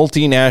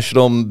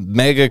 multinational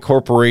mega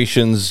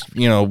corporations,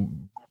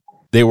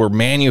 they were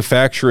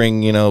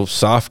manufacturing,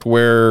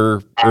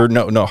 software or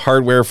no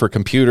hardware for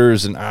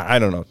computers and I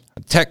don't know,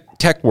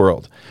 tech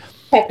world.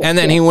 And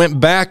then he went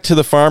back to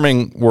the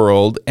farming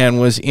world and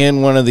was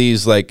in one of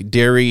these like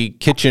dairy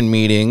kitchen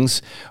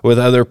meetings with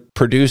other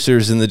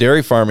producers in the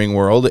dairy farming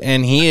world.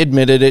 And he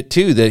admitted it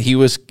too, that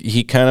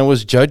he kind of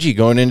was judgy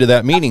going into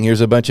that meeting. Here's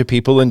a bunch of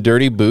people in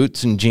dirty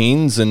boots and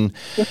jeans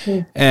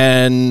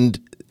and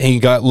he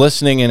got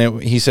listening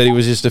and he said he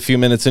was just a few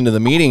minutes into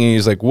the meeting and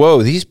he's like,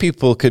 whoa, these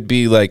people could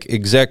be like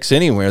execs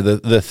anywhere.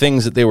 The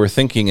things that they were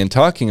thinking and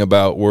talking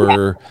about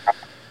were...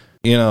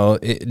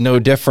 no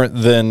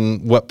different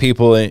than what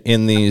people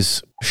in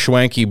these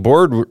schwanky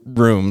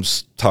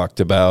boardrooms talked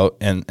about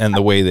and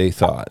the way they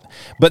thought.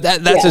 But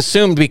that's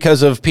assumed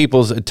because of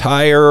people's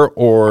attire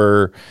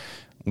or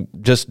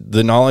just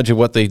the knowledge of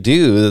what they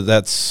do.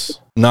 That's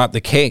not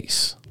the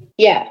case.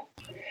 Yeah.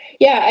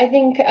 Yeah, I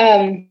think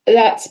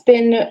that's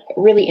been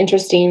really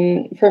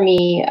interesting for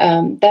me.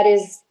 That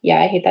is,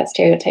 I hate that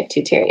stereotype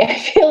too, Terry. I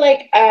feel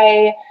like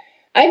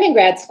I'm in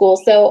grad school,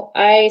 so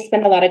I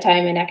spend a lot of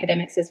time in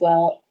academics as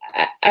well.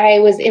 I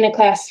was in a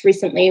class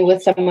recently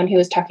with someone who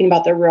was talking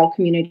about the rural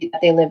community that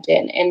they lived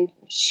in. And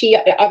she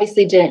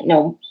obviously didn't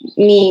know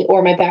me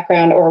or my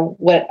background or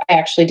what I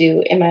actually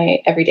do in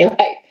my everyday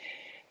life.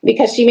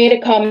 Because she made a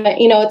comment,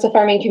 it's a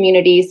farming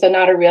community, so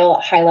not a real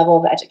high level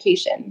of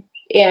education.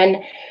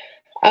 And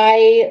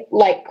I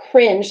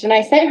cringed and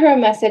I sent her a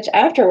message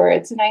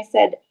afterwards. And I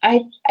said,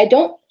 I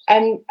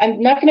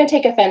I'm not going to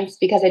take offense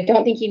because I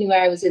don't think you knew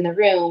I was in the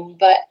room,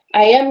 but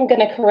I am going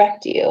to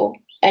correct you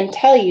and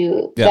tell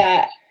you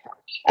that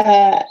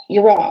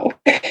you're wrong.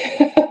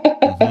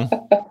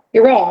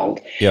 You're wrong.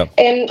 Yeah.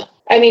 And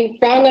I mean,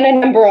 wrong on a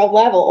number of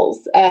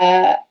levels.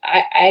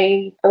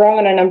 I wrong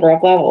on a number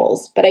of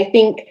levels, but I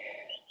think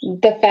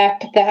the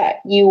fact that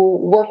you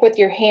work with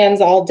your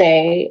hands all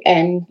day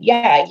and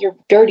you're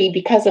dirty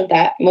because of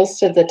that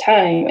most of the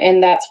time.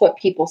 And that's what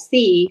people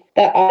see,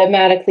 that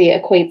automatically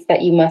equates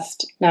that you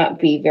must not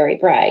be very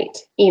bright,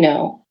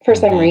 for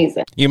some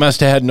reason. You must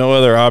have had no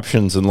other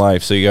options in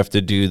life. So you have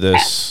to do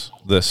this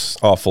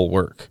awful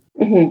work.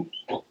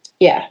 Mm-hmm.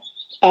 Yeah.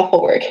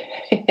 Awful work.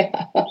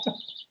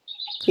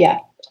 Yeah.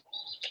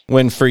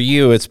 When for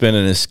you, it's been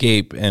an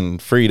escape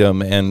and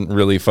freedom and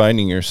really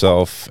finding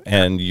yourself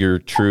and your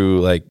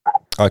true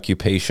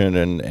occupation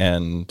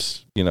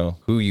and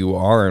who you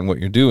are and what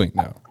you're doing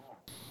now.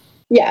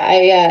 Yeah.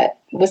 I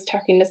was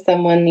talking to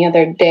someone the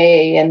other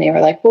day and they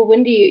were like, well,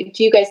 when do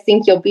you guys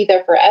think you'll be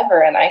there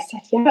forever? And I said,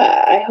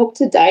 yeah, I hope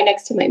to die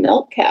next to my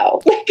milk cow.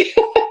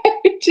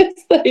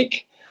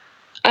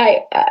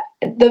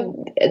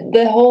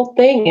 The whole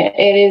thing,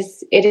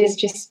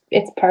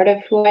 it's part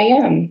of who I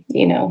am,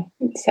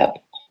 so.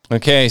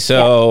 Okay,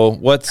 so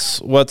what's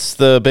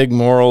the big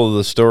moral of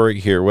the story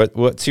here?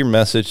 What's your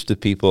message to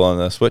people on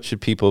this? What should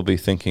people be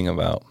thinking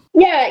about?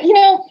 Yeah,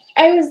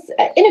 I was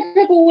in a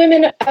group of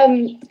women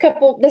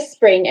couple this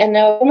spring, and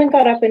a woman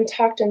got up and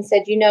talked and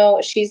said,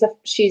 she's a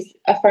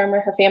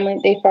farmer. Her family,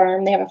 they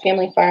have a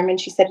family farm,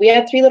 and she said, we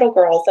had 3 little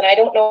girls, and I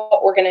don't know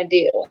what we're gonna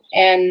do.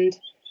 And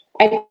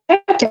I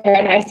talked to her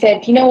and I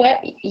said, you know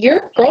what?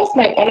 Your girls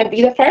might want to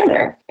be the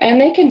farmer, and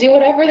they can do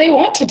whatever they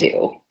want to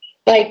do.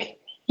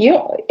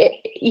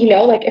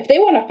 If they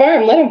want to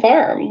farm, let them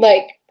farm.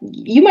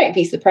 You might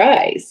be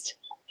surprised.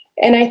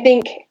 And I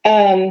think,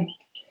 I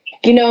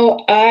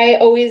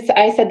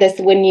said this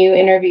when you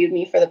interviewed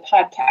me for the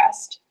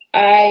podcast.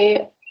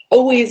 I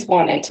always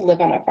wanted to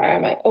live on a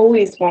farm. I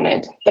always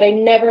wanted, but I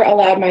never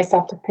allowed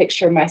myself to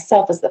picture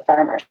myself as the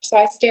farmer. So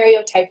I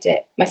stereotyped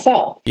it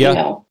myself.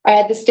 Yeah. I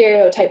had the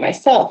stereotype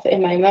myself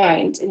in my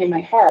mind and in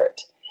my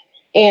heart.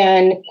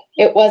 And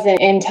it wasn't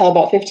until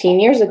about 15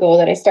 years ago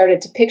that I started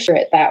to picture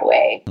it that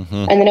way.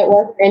 Mm-hmm. And then it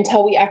wasn't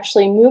until we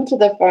actually moved to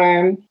the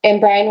farm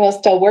and Brian was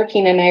still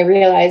working and I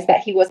realized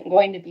that he wasn't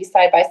going to be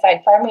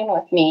side-by-side farming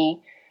with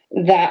me,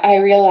 that I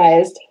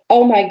realized,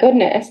 oh my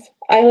goodness,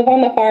 I live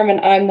on the farm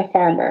and I'm the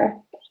farmer.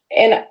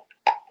 And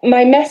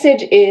my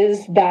message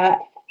is that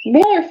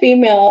male or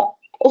female,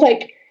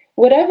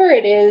 whatever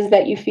it is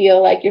that you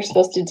feel like you're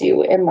supposed to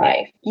do in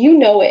life,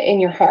 it in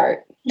your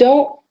heart.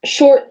 Don't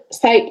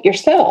short-sight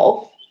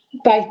yourself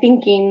by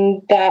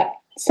thinking that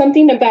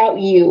something about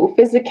you,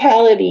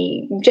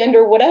 physicality,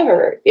 gender,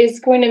 whatever, is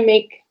going to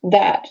make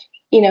that,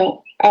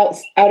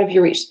 out of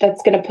your reach.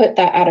 That's going to put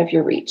that out of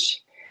your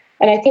reach.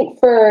 And I think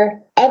for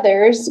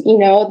others,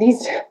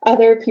 these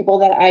other people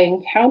that I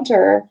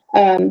encounter,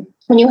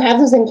 when you have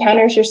those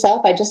encounters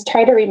yourself, I just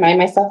try to remind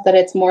myself that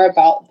it's more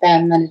about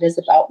them than it is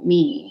about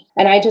me.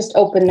 And I just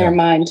open their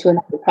mind to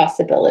another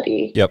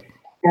possibility. Yep.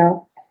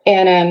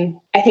 And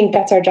I think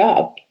that's our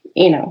job,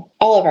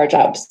 all of our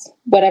jobs,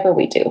 whatever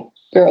we do,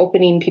 we're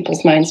opening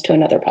people's minds to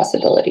another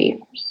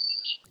possibility.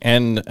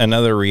 And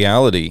another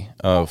reality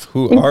of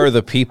who are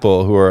the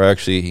people who are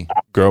actually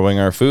growing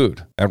our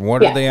food and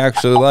what are they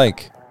actually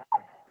like.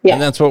 Yeah.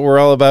 And that's what we're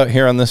all about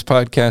here on this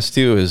podcast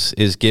too,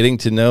 is getting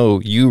to know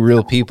you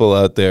real people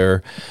out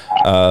there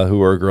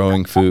who are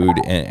growing food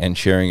and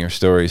sharing your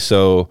stories.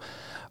 So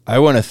I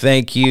want to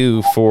thank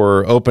you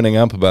for opening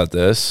up about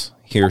this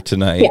here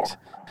tonight. Yeah.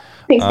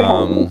 Thanks for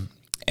having me.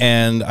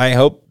 And I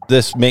hope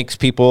this makes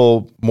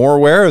people more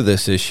aware of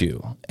this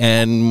issue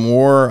and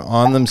more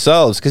on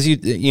themselves. Because,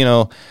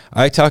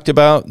 I talked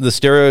about the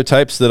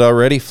stereotypes that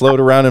already float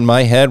around in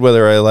my head,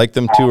 whether I like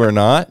them to or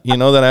not,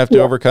 that I have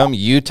to overcome.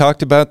 You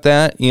talked about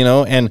that,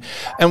 and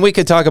we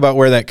could talk about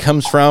where that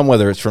comes from,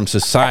 whether it's from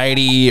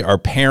society, our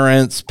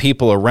parents,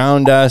 people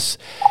around us.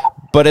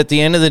 But at the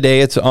end of the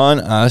day, it's on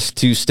us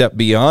to step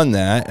beyond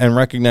that and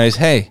recognize,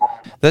 hey,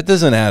 that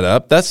doesn't add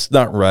up. That's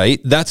not right.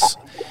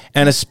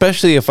 And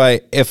especially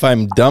if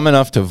I'm dumb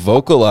enough to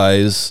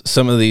vocalize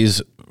some of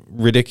these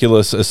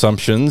ridiculous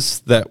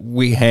assumptions that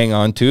we hang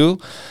on to,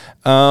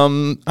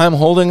 I'm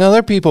holding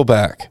other people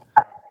back,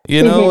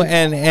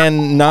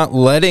 and not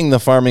letting the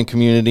farming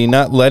community,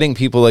 not letting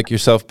people like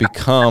yourself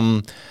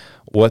become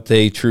what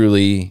they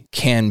truly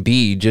can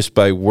be just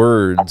by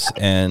words.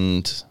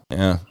 And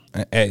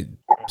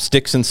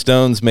sticks and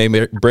stones may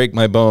break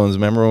my bones.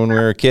 Remember when we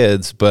were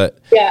kids, but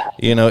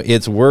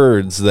it's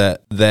words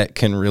that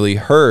can really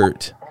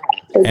hurt.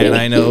 And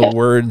I know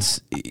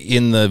words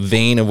in the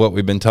vein of what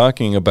we've been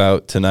talking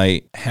about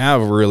tonight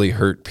have really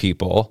hurt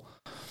people.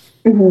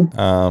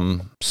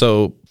 Mm-hmm.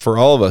 So for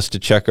all of us to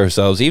check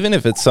ourselves, even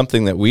if it's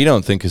something that we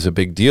don't think is a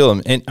big deal.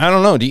 And I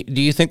don't know,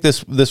 do you think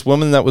this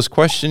woman that was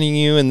questioning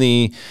you in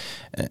the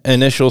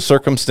initial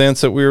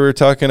circumstance that we were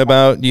talking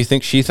about, do you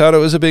think she thought it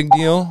was a big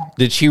deal?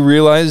 Did she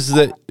realize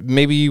that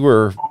maybe you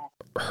were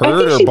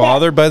hurt or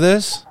bothered by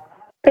this?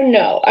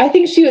 No, I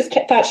think she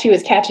thought she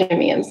was catching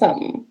me in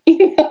something,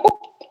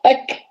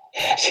 like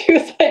she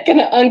was like going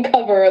to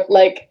uncover,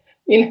 like,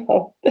 I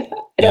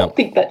don't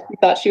think that she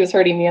thought she was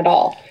hurting me at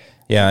all.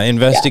 Yeah,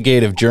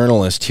 investigative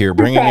journalist here,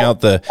 bringing out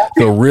the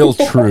real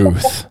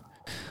truth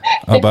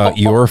about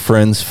your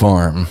friend's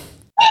farm.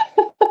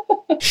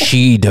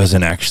 She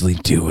doesn't actually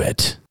do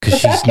it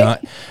because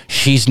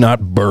she's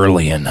not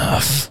burly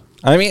enough.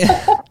 I mean,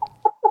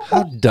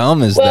 how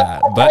dumb is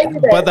that?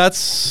 But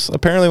that's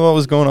apparently what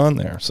was going on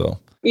there. So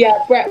yeah,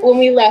 when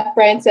we left,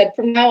 Brian said,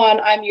 "From now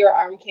on, I'm your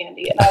arm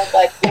candy," and I was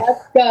like,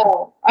 "Let's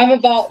go! I'm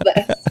about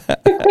this."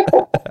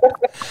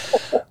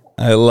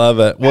 I love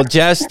it. Well,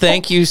 Jess,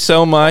 thank you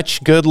so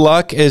much. Good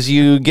luck as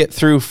you get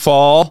through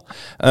fall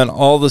and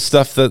all the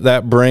stuff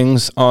that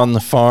brings on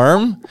the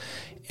farm.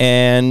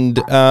 And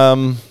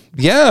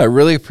I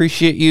really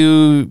appreciate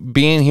you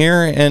being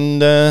here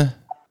and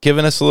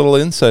giving us a little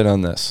insight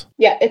on this.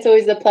 Yeah, it's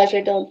always a pleasure,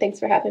 Dylan. Thanks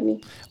for having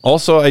me.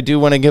 Also, I do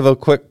want to give a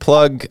quick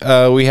plug.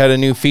 We had a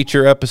new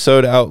feature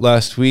episode out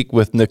last week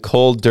with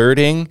Nicole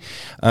Dirting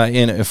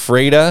in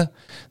Ephrata.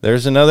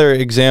 There's another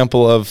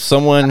example of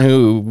someone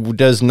who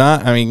does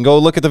not, go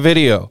look at the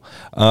video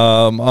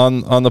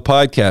on the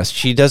podcast.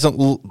 She doesn't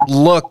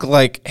look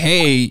like,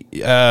 hey,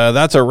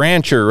 that's a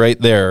rancher right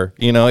there.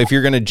 If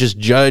you're going to just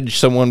judge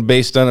someone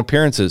based on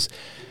appearances.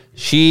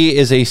 She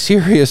is a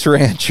serious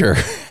rancher,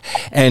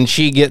 and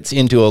she gets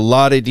into a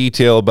lot of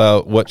detail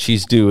about what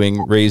she's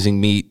doing, raising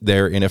meat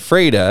there in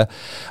Ephrata,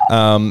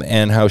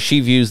 and how she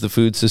views the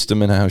food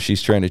system and how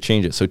she's trying to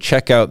change it. So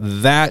check out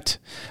that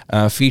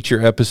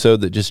feature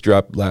episode that just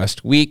dropped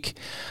last week.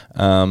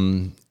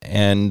 And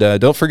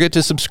don't forget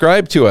to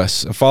subscribe to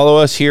us. Follow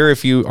us here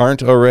if you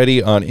aren't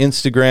already on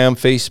Instagram,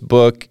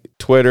 Facebook,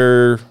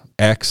 Twitter,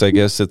 X, I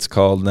guess it's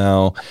called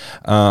now.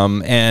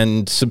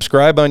 And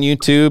subscribe on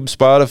YouTube,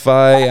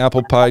 Spotify,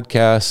 Apple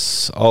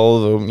Podcasts,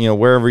 all of the,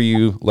 wherever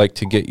you like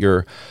to get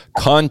your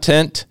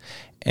content.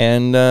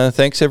 And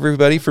thanks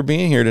everybody for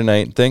being here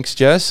tonight. Thanks,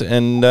 Jess.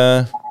 And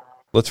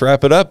let's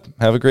wrap it up.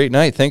 Have a great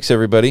night. Thanks,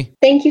 everybody.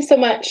 Thank you so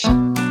much.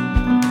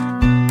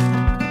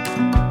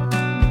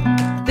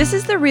 This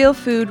is the Real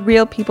Food,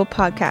 Real People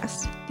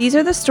podcast. These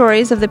are the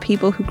stories of the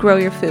people who grow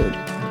your food.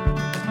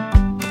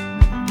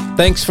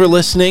 Thanks for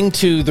listening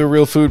to the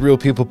Real Food, Real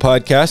People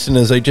podcast. And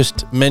as I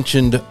just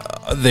mentioned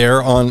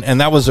and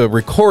that was a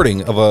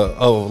recording of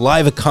a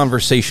live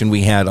conversation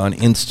we had on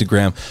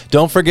Instagram.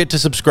 Don't forget to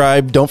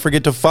subscribe. Don't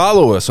forget to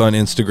follow us on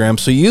Instagram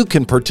so you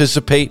can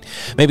participate,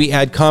 maybe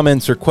add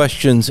comments or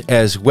questions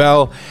as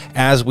well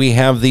as we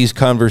have these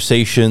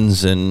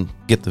conversations and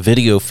get the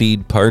video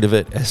feed part of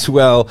it as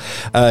well,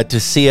 to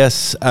see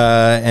us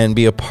and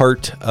be a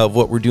part of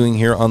what we're doing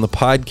here on the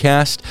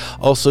podcast.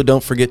 Also,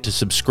 don't forget to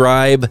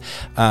subscribe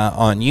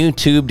on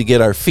YouTube to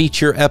get our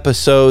feature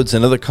episodes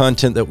and other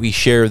content that we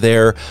share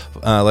there.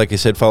 Like I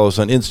said, follow us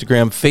on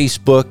Instagram,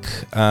 Facebook.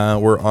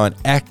 We're on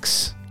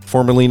X,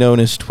 formerly known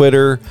as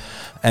Twitter,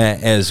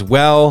 as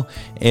well,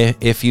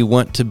 if you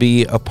want to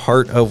be a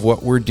part of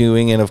what we're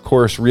doing. And of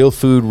course,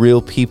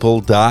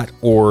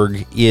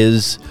 realfoodrealpeople.org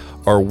is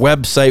our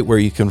website where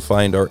you can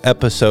find our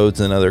episodes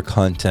and other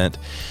content.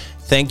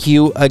 Thank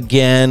you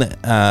again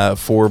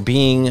for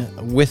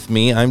being with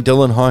me. I'm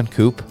Dylan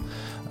Honcoop.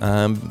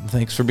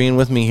 Thanks for being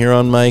with me here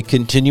on my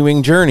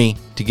continuing journey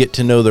to get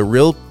to know the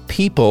real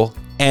people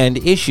and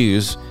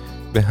issues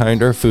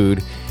behind our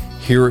food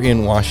here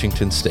in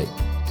Washington State.